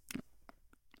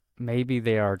 Maybe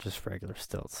they are just regular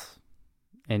stilts.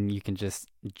 And you can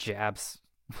just jab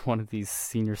one of these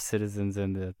senior citizens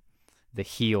in the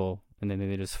heel, and then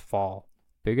they just fall.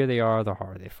 Bigger they are, the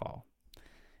harder they fall.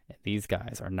 And these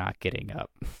guys are not getting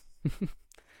up.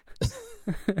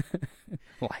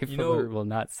 Life alert will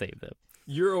not save them.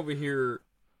 You're over here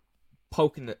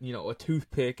poking a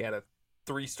toothpick at a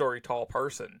 3-story tall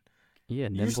person. Yeah,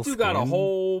 you still got a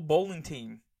whole bowling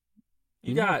team.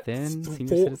 You got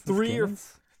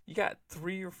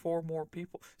 3 or 4 more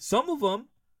people. Some of them,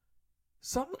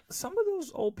 some of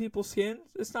those old people's skin,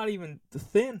 it's not even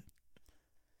thin.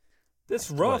 It's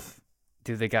rough.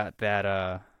 Do they got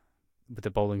that with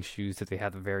the bowling shoes? Do they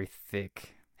have the very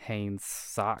thick Hanes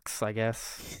socks? I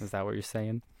guess is that what you're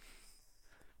saying?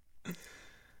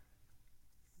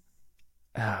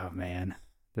 Oh man,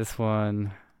 this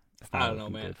one. It's not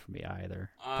looking good for me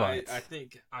either. I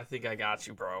think I got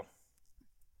you, bro.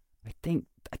 I think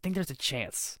there's a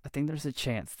chance.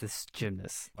 This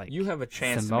gymnast, like you have a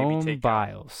chance. Simone to maybe take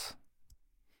Biles.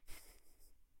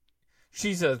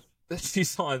 She's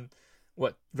on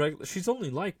what regular? She's only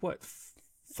like what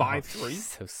 5'3".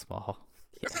 So small.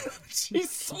 She's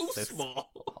so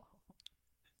small.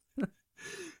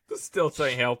 The stilts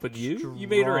ain't helping you. You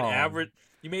made her an Strong. average.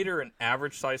 You made her an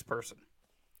average sized person.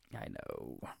 I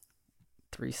know.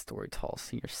 3-story tall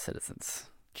senior citizens.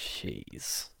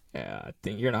 Jeez. Yeah, I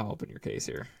think you're not helping your case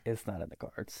here. It's not in the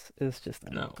cards. It's just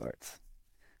not in No. the cards.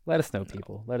 Let us know, No.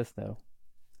 people. Let us know.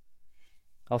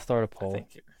 I'll start a I poll.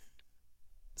 think you're.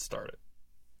 Start it.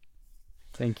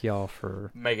 Thank y'all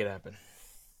for Make it happen.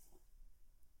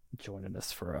 joining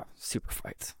us for a super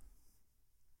fight.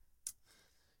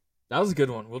 That was a good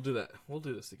one. We'll do that. We'll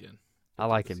do this again. I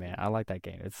like it, man. I like that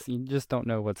game. It's you just don't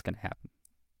know what's gonna happen.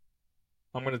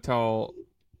 I'm gonna tell.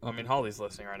 I mean, Holly's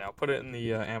listening right now. Put it in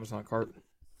the Amazon cart.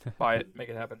 Buy it. Make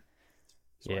it happen.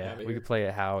 That's why I Yeah, have it we here. could play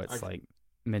it how it's like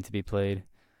meant to be played.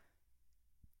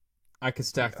 I could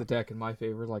stack the deck in my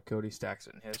favor, like Cody stacks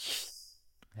it in his.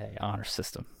 Hey, honor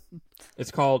system.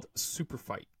 It's called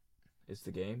Superfight. Is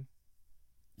the game?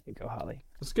 Here you go, Holly.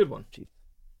 It's a good one.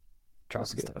 Drop That's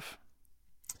some good. stuff.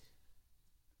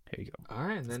 Here you go. All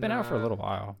right, and It's then been out for a little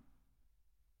while.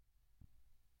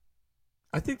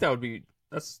 I think that would be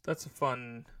that's a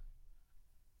fun.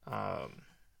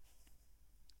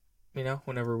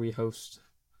 Whenever we host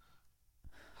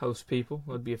people,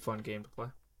 it would be a fun game to play.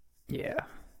 Yeah,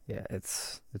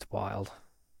 it's wild.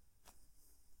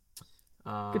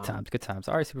 Um, Good times.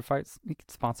 All right, Super Fights. You can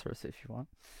sponsor us if you want.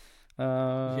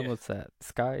 Yeah. What's that?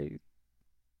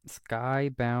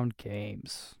 Skybound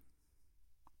Games.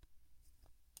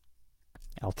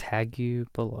 I'll tag you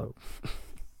below.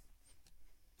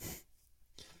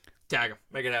 Tag 'em.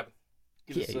 Make it happen.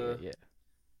 Yeah.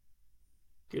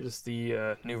 Get us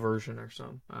the new version or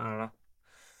something. I don't know.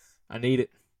 I need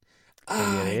it.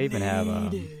 Oh, yeah, they even have, I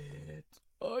need it.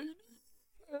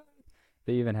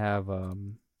 They even have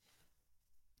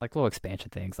like little expansion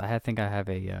things. think I have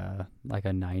a like a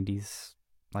 90s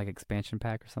like expansion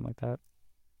pack or something like that.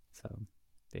 So,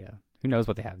 yeah. Who knows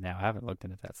what they have now? I haven't looked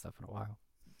into that stuff in a while.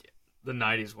 The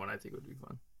 90s one I think would be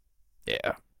fun.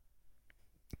 Yeah.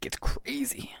 It gets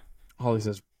crazy. Holly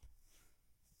says,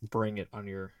 bring it on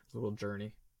your little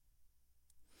journey.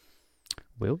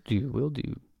 Will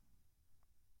do.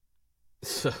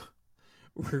 So,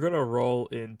 we're going to roll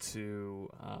into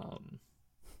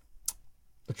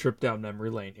a trip down memory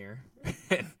lane here.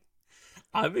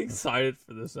 I'm excited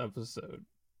for this episode.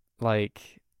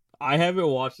 Like, I haven't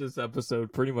watched this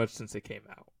episode pretty much since it came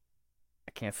out.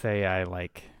 I can't say I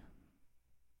don't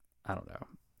know.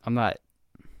 I'm not.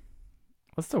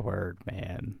 What's the word,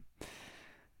 man?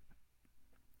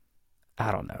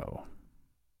 I don't know.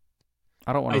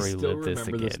 I don't want I to still relive this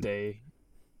remember again. this day.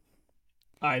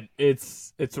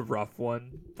 It's a rough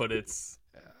one, but it's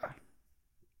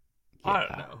I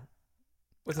don't know.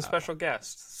 With a special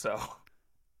guest, so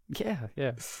Yeah.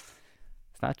 It's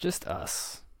not just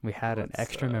us. We had an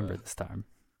Let's, extra member this time.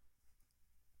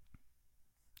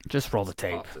 Just roll the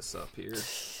tape. pop this up here.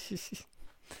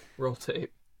 Roll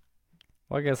tape.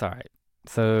 Well, I guess all right.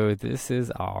 So this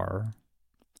is our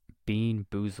Bean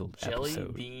Boozled Jelly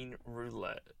episode. bean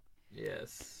roulette.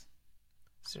 Yes.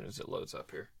 As soon as it loads up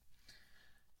here.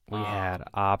 We had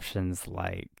options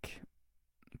like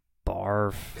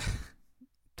barf,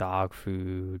 dog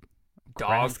food, Dog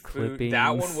grass food. clippings.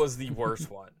 That one was the worst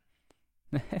one.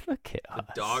 Look at The us.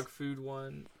 dog food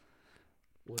one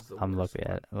was the I'm worst.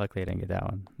 luckily I didn't get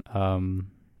that one.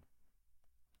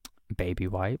 Baby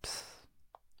wipes,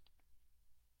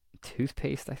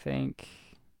 toothpaste. I think.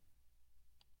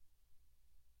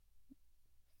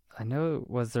 I know.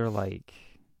 Was there like?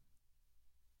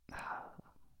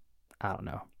 I don't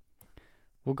know.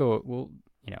 We'll go. We'll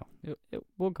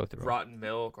go through. 'em. Rotten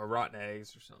milk or rotten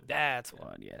eggs or something. That's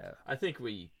one. Yeah. I think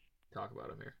we talk about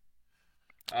them here.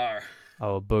 All right.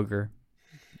 Oh, booger.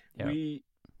 Yep.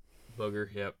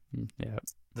 Booger. Yep. Yeah.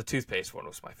 The toothpaste one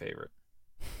was my favorite.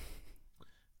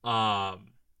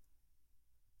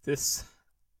 This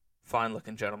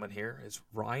fine-looking gentleman here is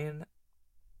Ryan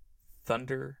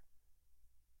Thunder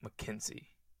McKenzie.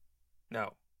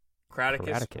 No,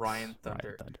 Cradicus Ryan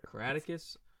Thunder.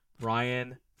 Cradicus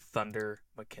Ryan Thunder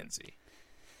McKenzie.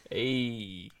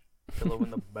 Hey, pillow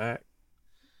in the back.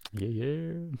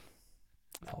 Yeah.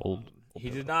 Old. He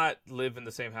did not live in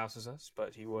the same house as us,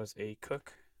 but he was a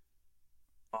cook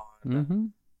on Mm-hmm.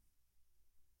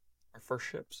 our first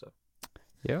ship. So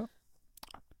Yeah.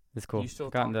 It's cool. You still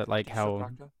Gotten talk- to like you still how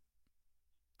talk to him?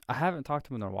 I haven't talked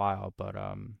to him in a while, but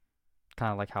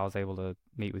kind of like how I was able to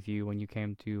meet with you when you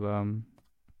came to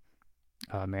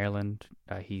Maryland.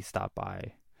 He stopped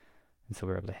by, and so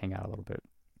we were able to hang out a little bit.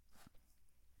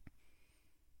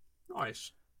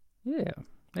 Nice. Yeah,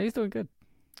 he's doing good.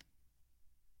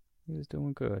 He was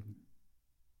doing good.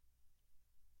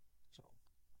 So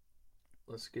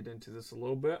let's get into this a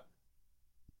little bit.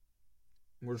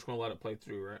 We're just gonna let it play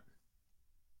through, right?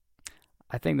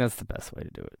 I think that's the best way to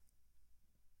do it.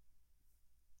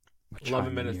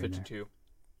 11 minutes 52.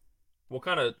 We'll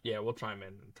chime in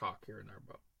and talk here and there,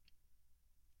 but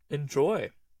enjoy.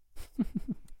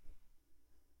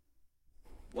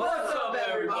 What's up,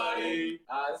 everybody?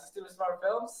 This is Stupid Smart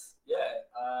Films.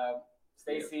 Yeah.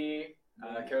 Stacy,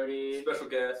 Cody, Special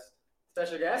guest.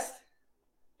 special guest.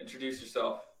 Introduce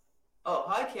yourself. Oh,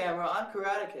 hi, camera. I'm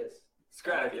Karaticus.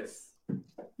 Scraticus.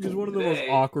 He's one of the most Today,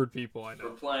 awkward people I We're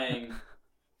know. playing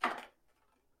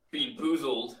Bean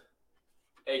Boozled,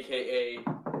 a.k.a.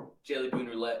 Jelly Bean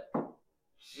Roulette.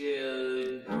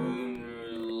 Jelly Bean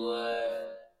Roulette.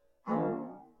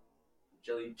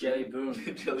 Jelly Boom.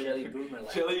 Jelly Boomer.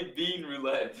 Jelly Bean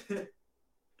Roulette.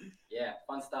 Yeah,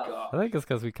 fun stuff. I think it's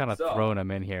because we kind of So, thrown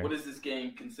him in here. What does this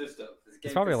game consist of? This It's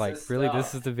game probably like, consists really, of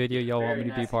this is the video y'all want very me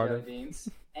to be nasty part jelly of? beans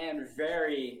and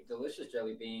very delicious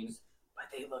jelly beans, but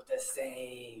they look the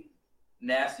same.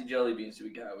 Nasty jelly beans we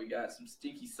got. We got some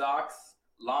stinky socks,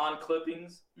 lawn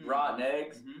clippings, rotten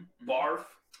eggs, barf,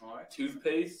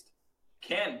 toothpaste,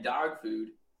 canned dog food,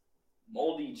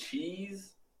 moldy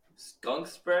cheese, skunk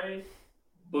spray,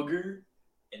 booger,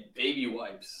 and baby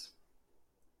wipes.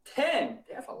 10.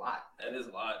 That's a lot. That is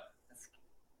a lot.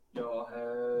 Y'all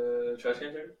have trash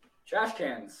cans here? Trash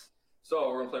cans. So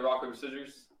we're gonna play rock, paper,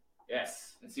 scissors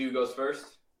Yes. and see who goes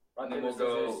first. Rock, And then paper, we'll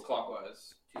go scissors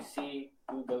clockwise. to see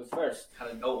who goes first.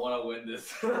 Kinda don't wanna win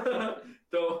this.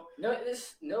 Don't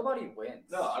Nobody wins.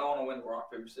 No, I don't wanna win the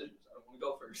rock, paper, scissors. I don't wanna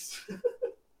go first.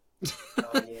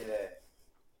 Oh yeah.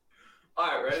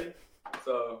 Alright, ready?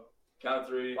 So count of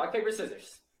three. Rock, paper,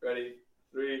 scissors. Ready?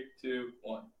 3, 2,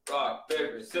 1. Rock,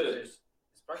 paper, scissors.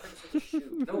 It's rock, paper, scissors,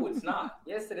 shoot. No, it's not.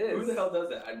 Yes, it is. Who the hell does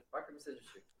that? Rock, paper, scissors,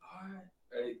 shoot. Alright.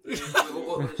 Ready? 3, 2, 1.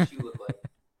 What does shoe look like?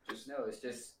 Just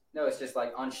No, it's just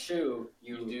like on shoe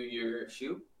you do your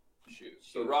shoe. shoe.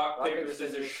 So rock, paper,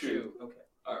 scissors, shoe. shoe. Okay.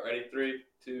 Alright, ready? 3,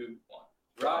 2, 1.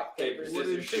 Rock, paper, What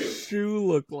scissors, does shoe. shoe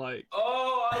look like?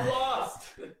 Oh, I lost!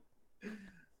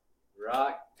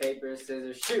 Rock, paper,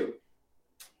 scissors, shoe.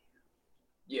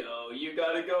 Yo, you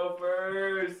gotta go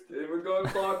first. And we're going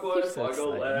clockwise. So I'll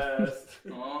go excited. last.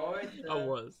 Oh, I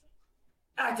was.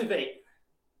 Activate.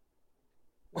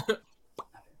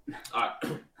 Alright,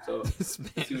 so This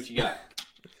man. see what you got.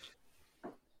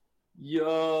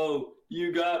 Yo,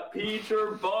 you got peach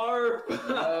or barf?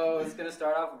 Oh, it's gonna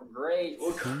start off great.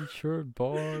 T-shirt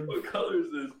bar. What color is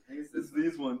this? It's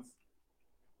these ones.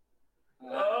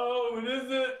 Oh, what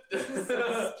is it? This is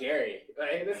so scary.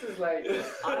 Like, this is like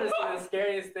honestly the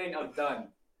scariest thing I've done.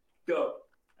 Go,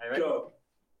 All right, go,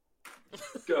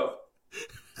 go.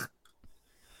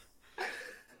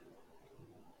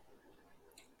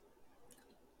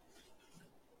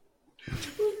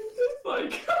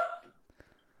 Like,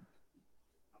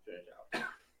 I'll finish out.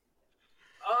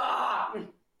 Ah!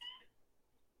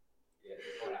 Yeah,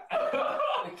 it's going out.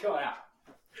 It's going out.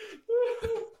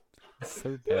 It's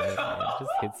so bad, man. It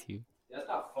just hits you. That's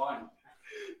not fun.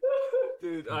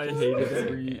 Dude, I hated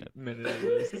every Yeah. minute of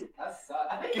this. That sucks.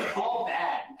 I think it's all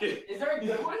bad. Is there a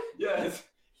good one? yes,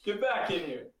 get back in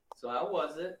here. So how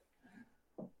was it?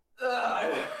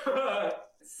 Ugh.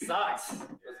 It sucks.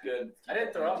 That's good. I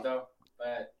didn't throw up though,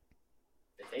 but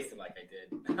it tasted like I did.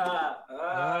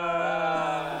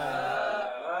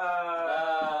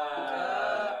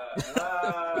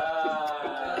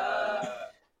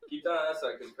 Keep that on that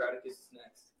side because Kraticus is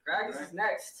next. Krakus is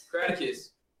next. Kraticus.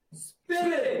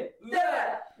 Spin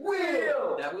that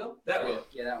wheel. That wheel? That will.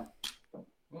 Yeah, that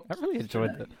one. I really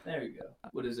enjoyed that. There you go.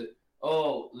 What is it?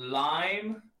 Oh,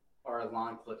 lime Or a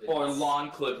lawn clipping. or lawn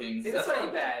clippings. See, that's not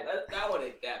even bad. That one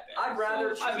ain't that bad. I'd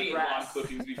rather I've choose eaten grass. lawn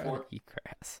clippings before. Eat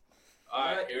grass.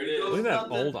 Alright, here it is. Look at that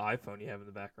Something. old iPhone you have in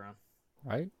the background.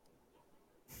 Right?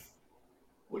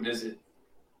 What is it?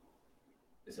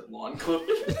 Is it lawn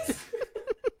clippings?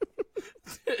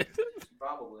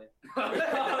 Probably.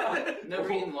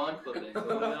 Never eaten lawn clippings. So I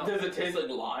don't know. Does it taste like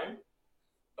lime?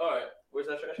 Alright, where's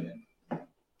that trash can?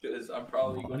 Because I'm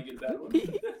probably going to get that one.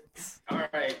 All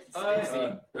right,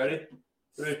 Stacy. Ready?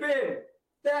 Spin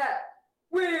that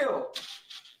wheel.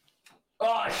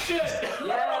 Oh, shit!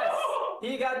 Yes,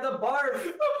 he got the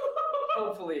barf.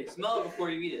 Hopefully. Smell it before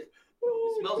you eat it.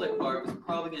 It smells like barf. It's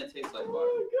probably gonna taste like barf.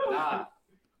 Nah,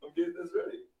 I'm getting this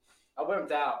ready. I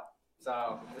wimped out.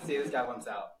 So let's see if this guy wimps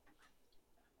out.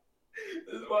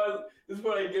 This is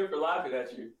what I get for laughing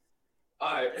at you.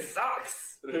 Alright, It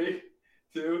sucks. 3,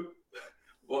 2,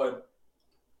 1.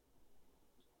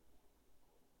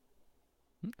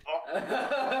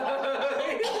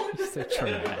 So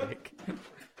traumatic.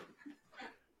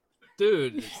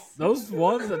 Dude, those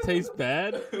ones that taste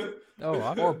bad Oh,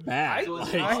 or bad. So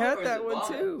it's like, I had or is that it one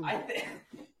vomit? too. I think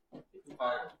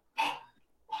hard.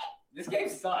 This game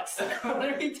sucks. What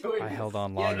are we doing? I held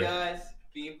on Yeah, longer. guys,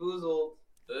 Bean Boozled.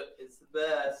 It's the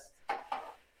best.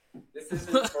 This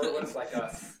isn't for ones like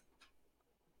us.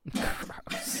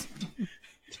 Gross.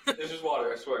 This is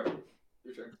water, I swear.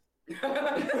 Your turn.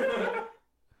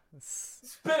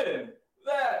 Spin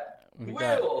that We wheel.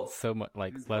 got so much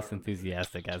less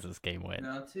enthusiastic as this game went.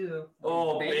 Now two.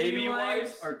 Oh, baby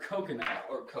wipes or coconut?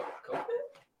 or coconut?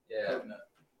 Yeah. Coconut.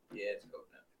 Yeah, it's coconut.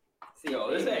 See,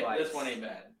 No, this baby wipes. this one ain't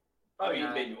bad. I've eaten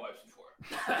Nah. baby wipes before.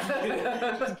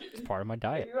 Just It's kidding. part of my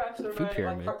diet. Baby wipes are Food my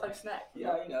pyramid. part-time snack.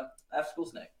 Yeah, you know, after school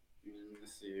snack.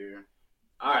 Let's see here.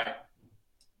 All right.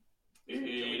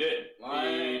 Eat it. One,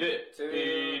 Eat it. two,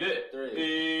 Eat it. three.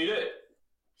 Eat it.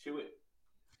 Chew it.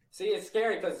 See, it's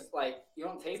scary because like you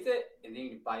don't taste it and then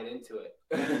you bite into it.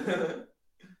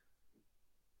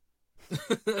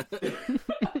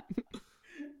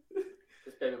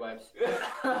 Just baby wipes.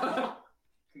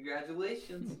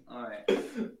 Congratulations. All right.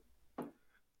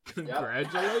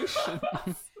 Congratulations.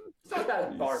 It's not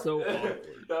bad as barf. So awkward.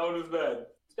 That one was bad.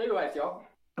 It's baby wipes, y'all.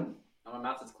 And my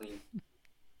mouth is clean.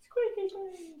 Squeaky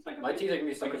clean. It's like a My teeth are gonna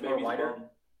be so like a much more baby's whiter. bum.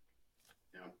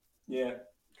 Yeah.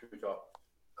 True talk.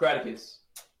 Graticus,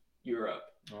 you're up.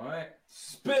 All right.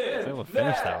 Spin So we'll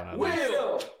finish that one at least.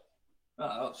 wheel.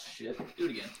 Oh shit! Do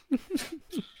it again.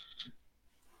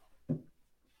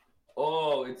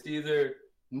 Oh, it's either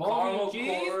caramel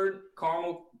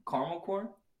corn,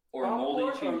 or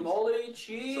moldy cheese. Or moldy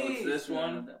cheese. So it's this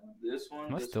one. Am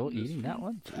I this still one, this eating that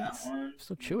one? That Jeez. one. I'm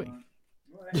still chewing.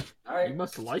 All right. You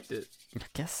must have liked it. I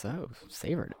guess so.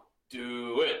 Savored it.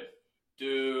 Do it.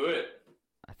 Do it.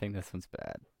 I think this one's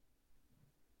bad.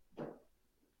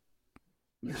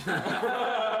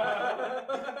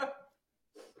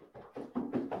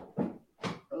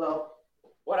 Hello.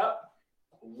 What up?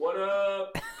 What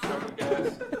up?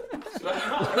 Guys?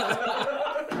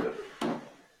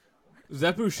 Is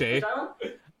that Boucher?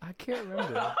 I can't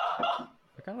remember.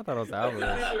 I kind of thought it was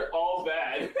Alvarez. These are all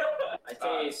bad. I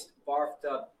taste barfed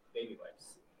up baby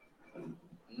wipes.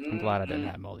 I'm glad I didn't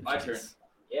have moldy My cheese. turn.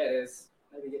 Yeah, it is.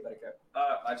 Maybe get better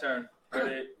cup. My turn.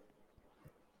 Ready?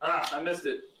 I missed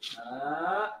it.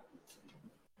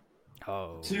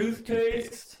 Oh.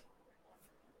 Toothpaste.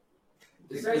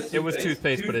 It was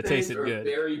toothpaste, but it tasted are good.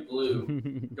 Very blue.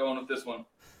 Going with this one.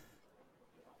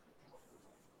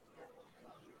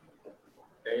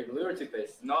 Berry blue or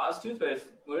toothpaste? No, it's toothpaste.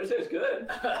 What did it taste good?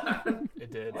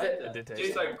 It did. What? It did taste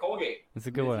Tastes like Colgate. It's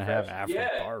a good one to have after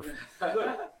Yeah. barf.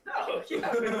 Oh, yeah,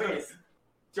 toothpaste.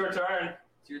 It's your turn.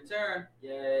 It's your turn.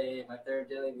 Yay, my third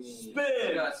jelly bean.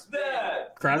 Spin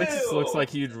that. Kravitz wheel. looks like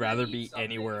he'd rather be Something.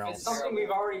 anywhere If it's else. something we've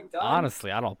already done.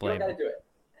 Honestly, I don't you don't blame gotta him. do it.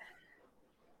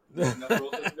 No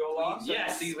rules to go along?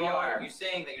 Yes, we we are. are. You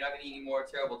saying that you're not gonna eat any more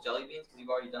terrible jelly beans because you've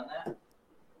already done that?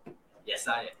 Yes,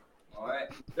 I am. All right.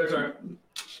 Your turn.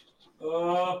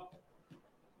 Oh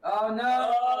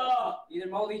no! Either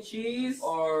moldy cheese.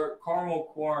 Or caramel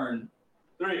corn.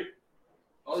 3.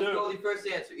 Oh, Two. let's go with your first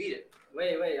answer. Eat it.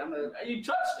 Wait, I'm a You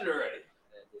touched it already.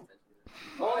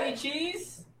 moldy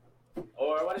cheese.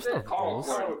 Or what is There's it? no rules.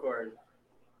 Caramel corn.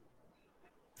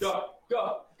 Go.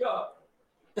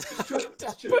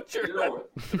 Just Chew. put Get it over.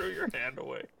 threw your hand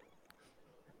away.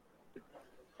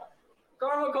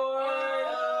 Caramel corn.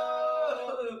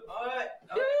 All right.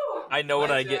 I know what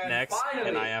My I get turn. next, Finally.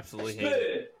 and I absolutely hate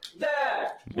it. Spin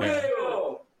that Yeah.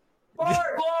 wheel.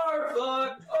 Barf.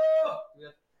 Fuck. Oh.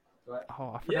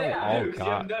 Oh, I forgot Yeah, we all dude, 'cause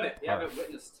you haven't got done it. You haven't barf.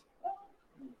 witnessed.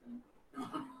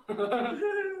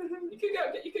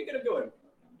 You could get a good one.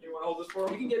 You want to hold this for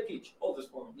You me? can get peach. Hold this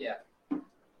for me. Yeah.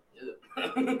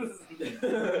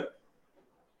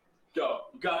 Go.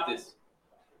 You got this.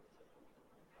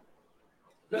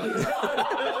 He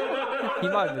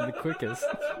might have been the quickest.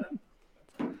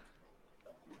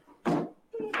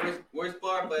 Worst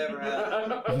barf I ever had.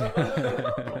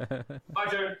 My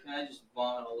turn. Can I just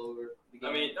vomit all over?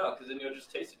 I mean, no, because then you'll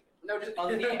just taste it. No, just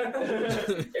on the end.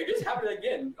 Hey, just have it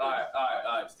again. All right.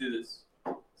 Let's do this.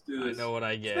 I know what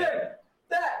I Spin get.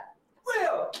 that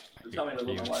wheel. Tell me Are to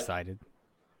you look like excited?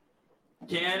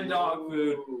 canned dog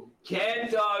food, canned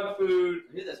dog food,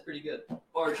 I hear that's pretty good.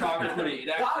 or chocolate pudding. It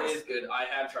actually Dogs. is good. I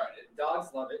have tried it. Dogs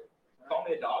love it. Call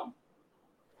me a dog.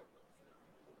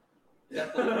 Is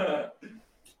that the-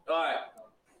 All right.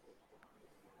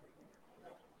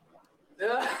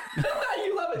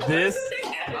 You love it. This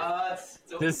it's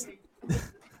so This-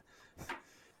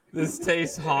 this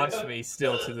taste haunts me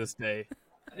still to this day.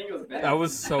 I think it was bad. That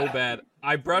was so bad.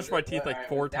 I brushed my teeth like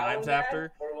 4 That one times bad,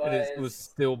 after, or and it was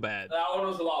still bad. That one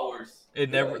was a lot worse. It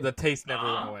never, the taste never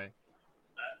went away.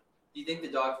 Do you think the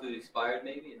dog food expired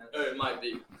maybe? And that's- It might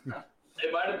be.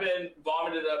 It might have been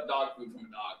vomited up dog food from a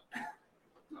dog.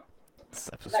 This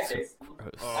In episode's that so case.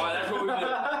 gross. Oh. All right, that's what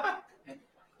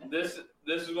we do.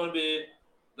 This is going to be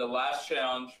the last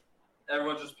challenge.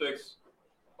 Everyone just picks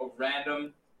a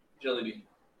random jelly bean.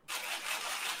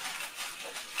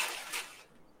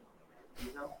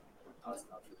 You know? Oh, it's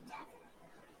not true.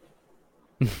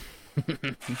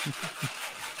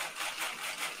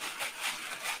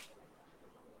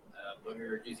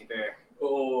 Booger, juicy pear.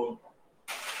 Oh.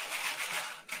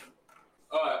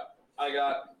 All right, I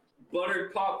got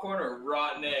buttered popcorn or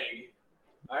rotten egg.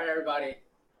 All right, everybody.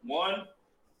 1,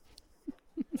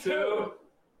 2,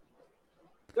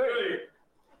 3.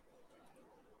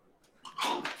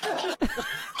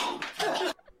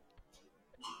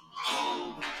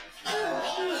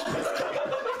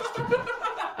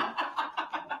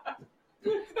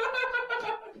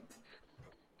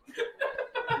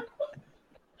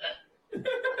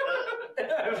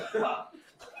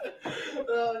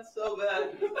 Oh, it's so bad.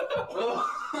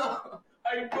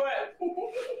 I quit.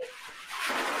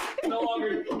 No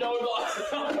longer.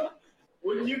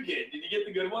 What did you get? Did you get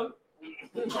the good one?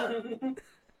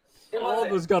 All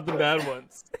of us got the bad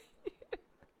ones.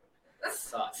 That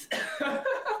sucks.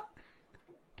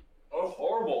 Oh,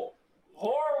 horrible.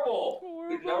 Horrible.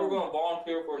 Never going to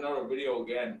volunteer for another video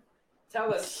again.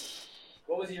 Tell us,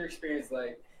 what was your experience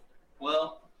like?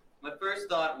 Well, my first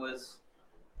thought was,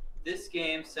 this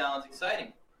game sounds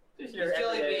exciting. Just These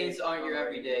jelly beans aren't your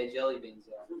everyday jelly beans,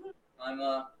 though. I'm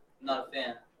not a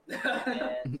fan.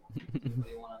 And what do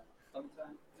you want?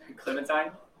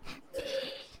 Clementine?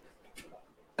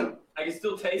 I can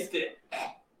still taste it.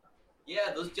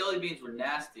 Yeah, those jelly beans were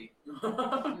nasty.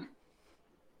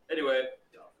 Anyway,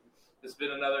 this has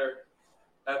been another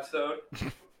episode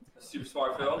of Super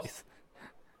Smart Films.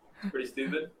 It's pretty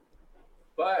stupid.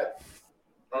 But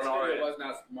this All right. video was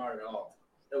not smart at all.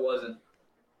 It wasn't.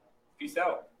 Peace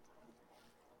out.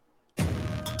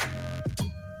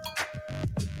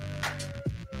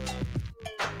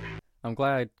 I'm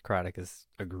glad Craddock has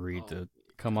agreed Oh, to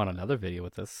come on another video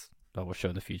with us that we'll show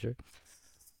in the future.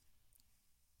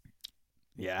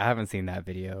 Yeah, I haven't seen that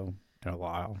video in a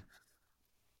while.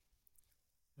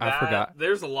 I forgot.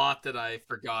 There's a lot that I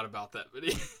forgot about that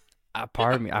video.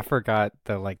 Pardon me, I forgot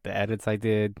the edits I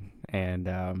did,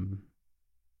 and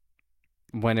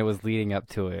when it was leading up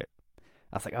to it,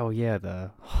 I was like, oh yeah,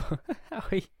 how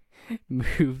he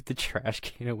moved the trash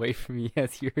can away from you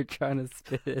as you were trying to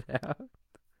spit it out.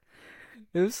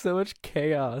 There was so much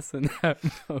chaos in that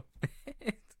moment.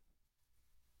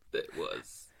 It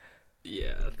was.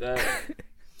 Yeah, that.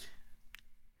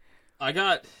 I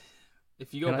got.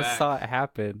 If you go And back, I saw it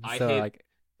happen. I So hate- like,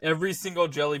 every single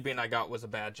jelly bean I got was a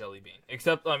bad jelly bean.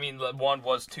 Except, I mean, the one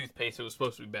was toothpaste. It was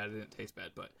supposed to be bad. It didn't taste bad,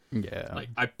 but yeah, like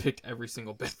I picked every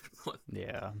single bad one.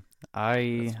 yeah.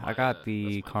 I my, got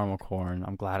the that's my caramel corn.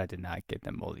 I'm glad I did not get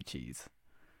the moldy cheese.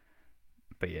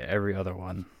 But yeah, every other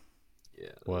one Yeah.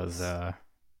 was So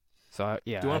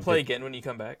yeah. Do you I want to play did- again when you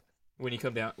come back? When you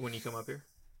come down? When you come up here?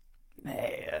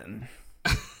 Man,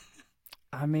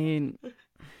 I mean,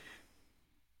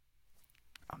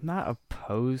 I'm not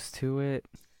opposed to it.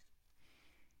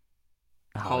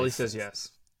 Holly says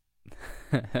yes.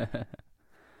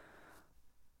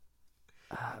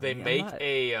 They man, make I'm not-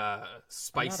 a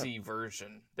spicy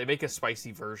version. They make a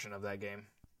spicy version of that game.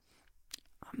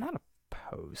 I'm not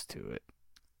opposed to it.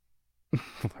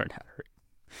 Learn how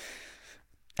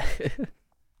to read.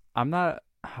 I'm not.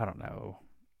 I don't know.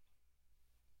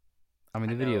 I mean,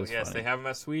 the I know, video's yes, funny. they have them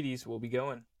at Sweeties. We'll be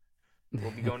going.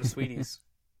 We'll be going to Sweeties.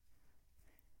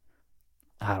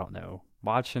 I don't know.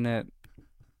 Watching it,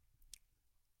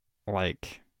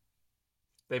 like,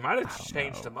 They might I have don't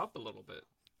changed know. them up a little bit.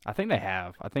 I think they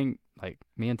have. I think like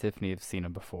me and Tiffany have seen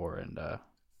them before, and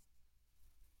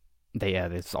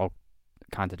there's all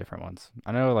kinds of different ones.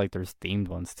 I know like there's themed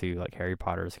ones too, like Harry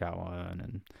Potter's got one,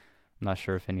 and I'm not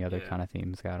sure if any other Yeah. kind of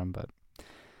themes got them, but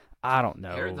I don't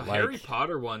know. The like, Harry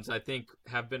Potter ones, I think,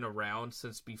 have been around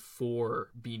since before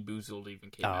Bean Boozled even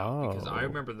came out. Because I Oh.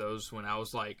 remember those when I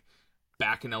was like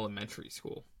back in elementary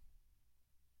school,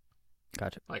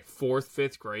 Gotcha. like 4th,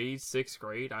 5th grade, 6th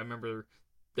grade. I remember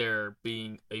there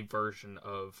being a version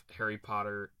of Harry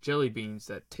Potter jelly beans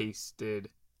that tasted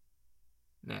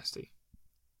nasty.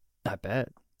 I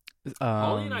bet.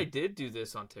 Holly and I did do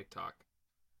this on TikTok.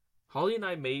 Holly and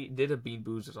I did a Bean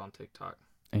Boozled on TikTok.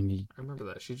 and I remember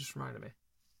that. She just reminded me.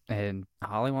 and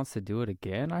Holly wants to do it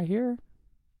again. I hear.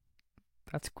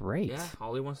 That's great. Yeah,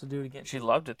 Holly wants to do it again. She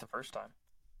loved it the first time.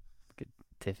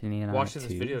 Tiffany and Watching I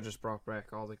this too. video just brought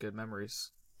back all the good memories.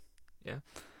 Yeah.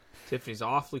 Tiffany's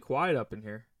awfully quiet up in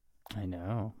here. I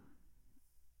know.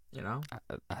 You know?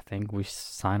 I think we should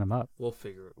sign them up. We'll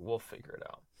figure it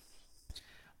out.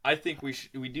 I think we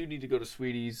do need to go to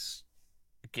Sweeties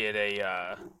get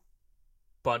a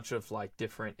bunch of like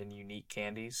different and unique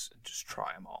candies and just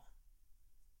try them all.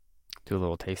 Do a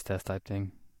little taste test type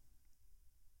thing.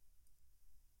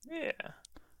 Yeah.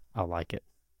 I like it.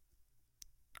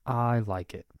 I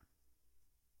like it.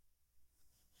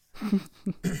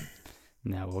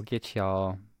 Now we'll get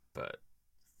y'all But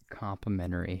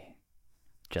complimentary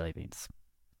jelly beans.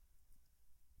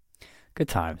 Good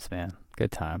times, man.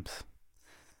 Good times.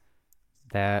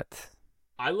 That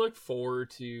I look forward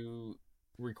to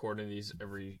recording these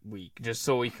every week just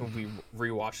so we can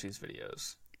rewatch these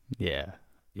videos. yeah.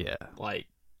 Like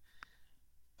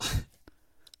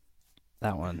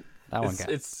That one got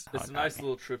it's that a one nice got me.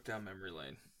 little trip down memory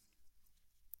lane.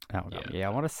 That one got me. Yeah. Yeah,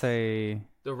 I want to say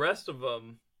The rest of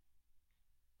them,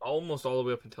 almost all the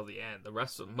way up until the end,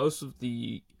 most of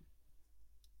the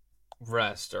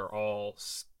rest are all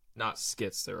not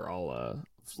skits. They're all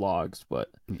vlogs, but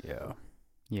yeah.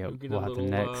 Yeah, We'll get we'll a have the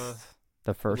little, next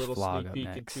the first little vlog sneak up peek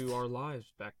next. into our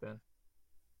lives back then.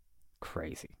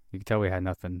 Crazy. You can tell we had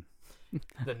nothing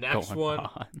The next going one,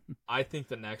 on. I think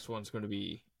the next one's going to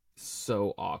be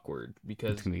so awkward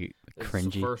because It's gonna be it's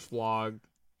cringy. the first vlog.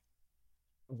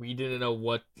 We didn't know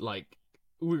what, like,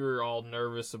 we were all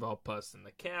nervous about busting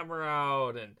the camera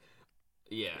out, and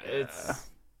it's.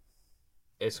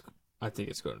 I think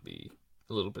it's going to be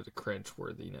a little bit of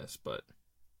cringe-worthiness, but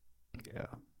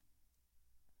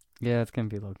Yeah, it's gonna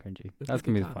be a little cringy. It's That's a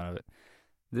gonna be good the time. fun of it.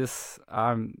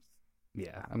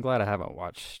 I'm glad I haven't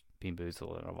watched Bean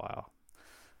Boozled in a while.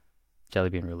 Jelly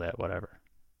Bean Roulette, whatever.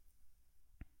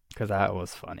 Because that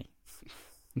was funny.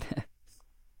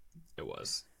 it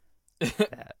was.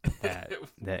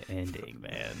 that ending,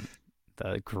 man.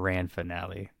 The grand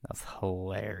finale. That's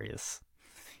hilarious.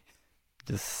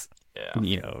 Just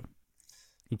Yeah.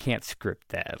 You can't script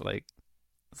that. Like,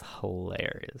 it's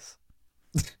hilarious.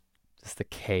 Just the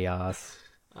chaos.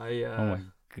 Oh my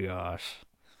gosh.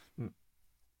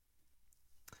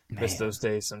 Miss Man. those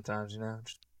days sometimes,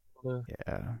 just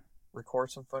Yeah. record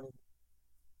some funny.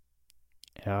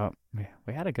 Yeah.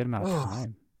 We had a good amount of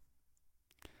time.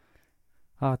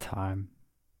 Time.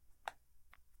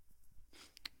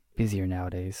 Busier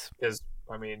nowadays. Because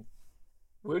we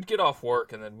would get off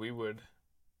work and then we would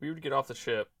get off the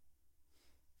ship,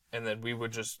 and then we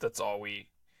would that's all we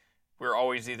were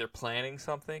always either planning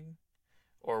something,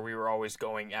 or we were always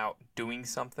going out doing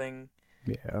something,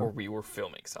 Yeah. or we were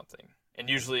filming something. And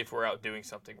usually, if we're out doing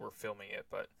something, we're filming it.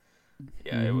 But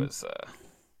yeah, Mhm. it was.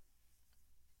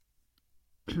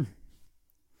 I'm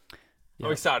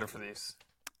Yep. excited for these.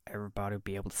 Everybody will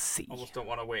be able to see. Almost don't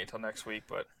want to wait until next week,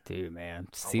 but Dude, man.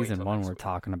 wait Season till 1, next we're week.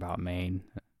 talking about Maine.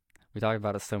 We talked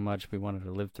about it so much, we wanted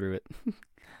to live through it.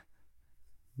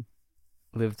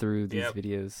 Live through these Yep.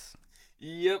 videos.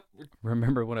 Yep.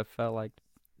 Remember when it felt like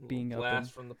being up in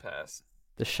blast from the past.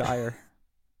 the Shire?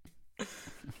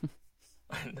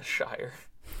 In the Shire.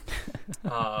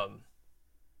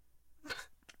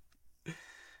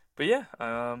 But yeah,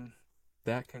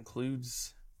 that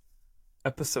concludes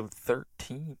episode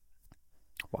 13.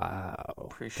 Wow.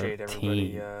 Appreciate 13.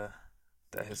 everybody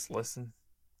that has listened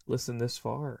this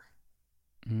far.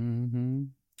 Mm-hmm.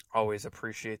 Always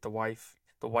appreciate the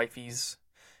wifeys,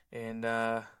 and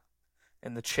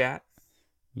in the chat.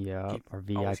 Yeah, Keep- our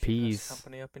always keeping us VIPs.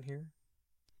 company up in here.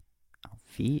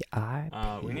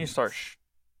 VIPs. We need to start.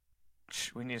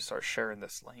 We need to start sharing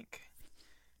this link.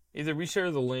 Either we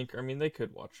share the link, or they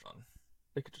could watch it on.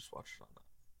 They could just watch it on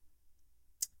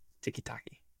TikTok.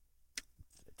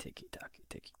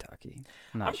 Tiki-taki.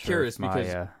 I'm I'm curious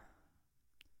because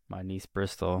my niece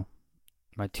Bristol,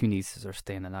 my two nieces are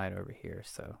staying the night over here,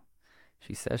 so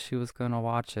she says she was gonna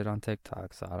watch it on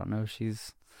TikTok. So I don't know if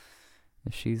she's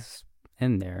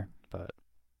in there, but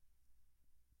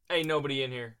ain't nobody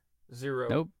in here. Zero.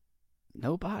 nope,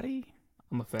 nobody.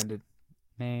 I'm offended.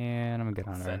 Man, I'm gonna get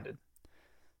on Offended. her.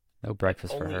 No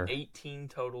breakfast Only for her, 18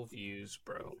 total views,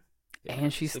 bro.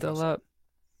 and she's Sleep still on up.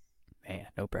 Man,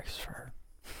 no breakfast for her.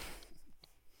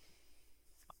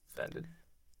 Offended.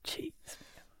 Jeez.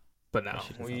 But no,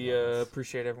 She doesn't we love us.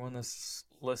 appreciate everyone that's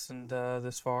listened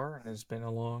this far and has been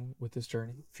along with this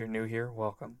journey. If you're new here,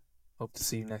 welcome. Hope to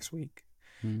see you next week.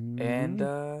 Mhm.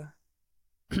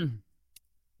 And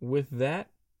with that,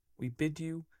 we bid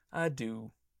you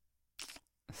adieu.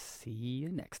 See you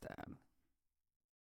next time.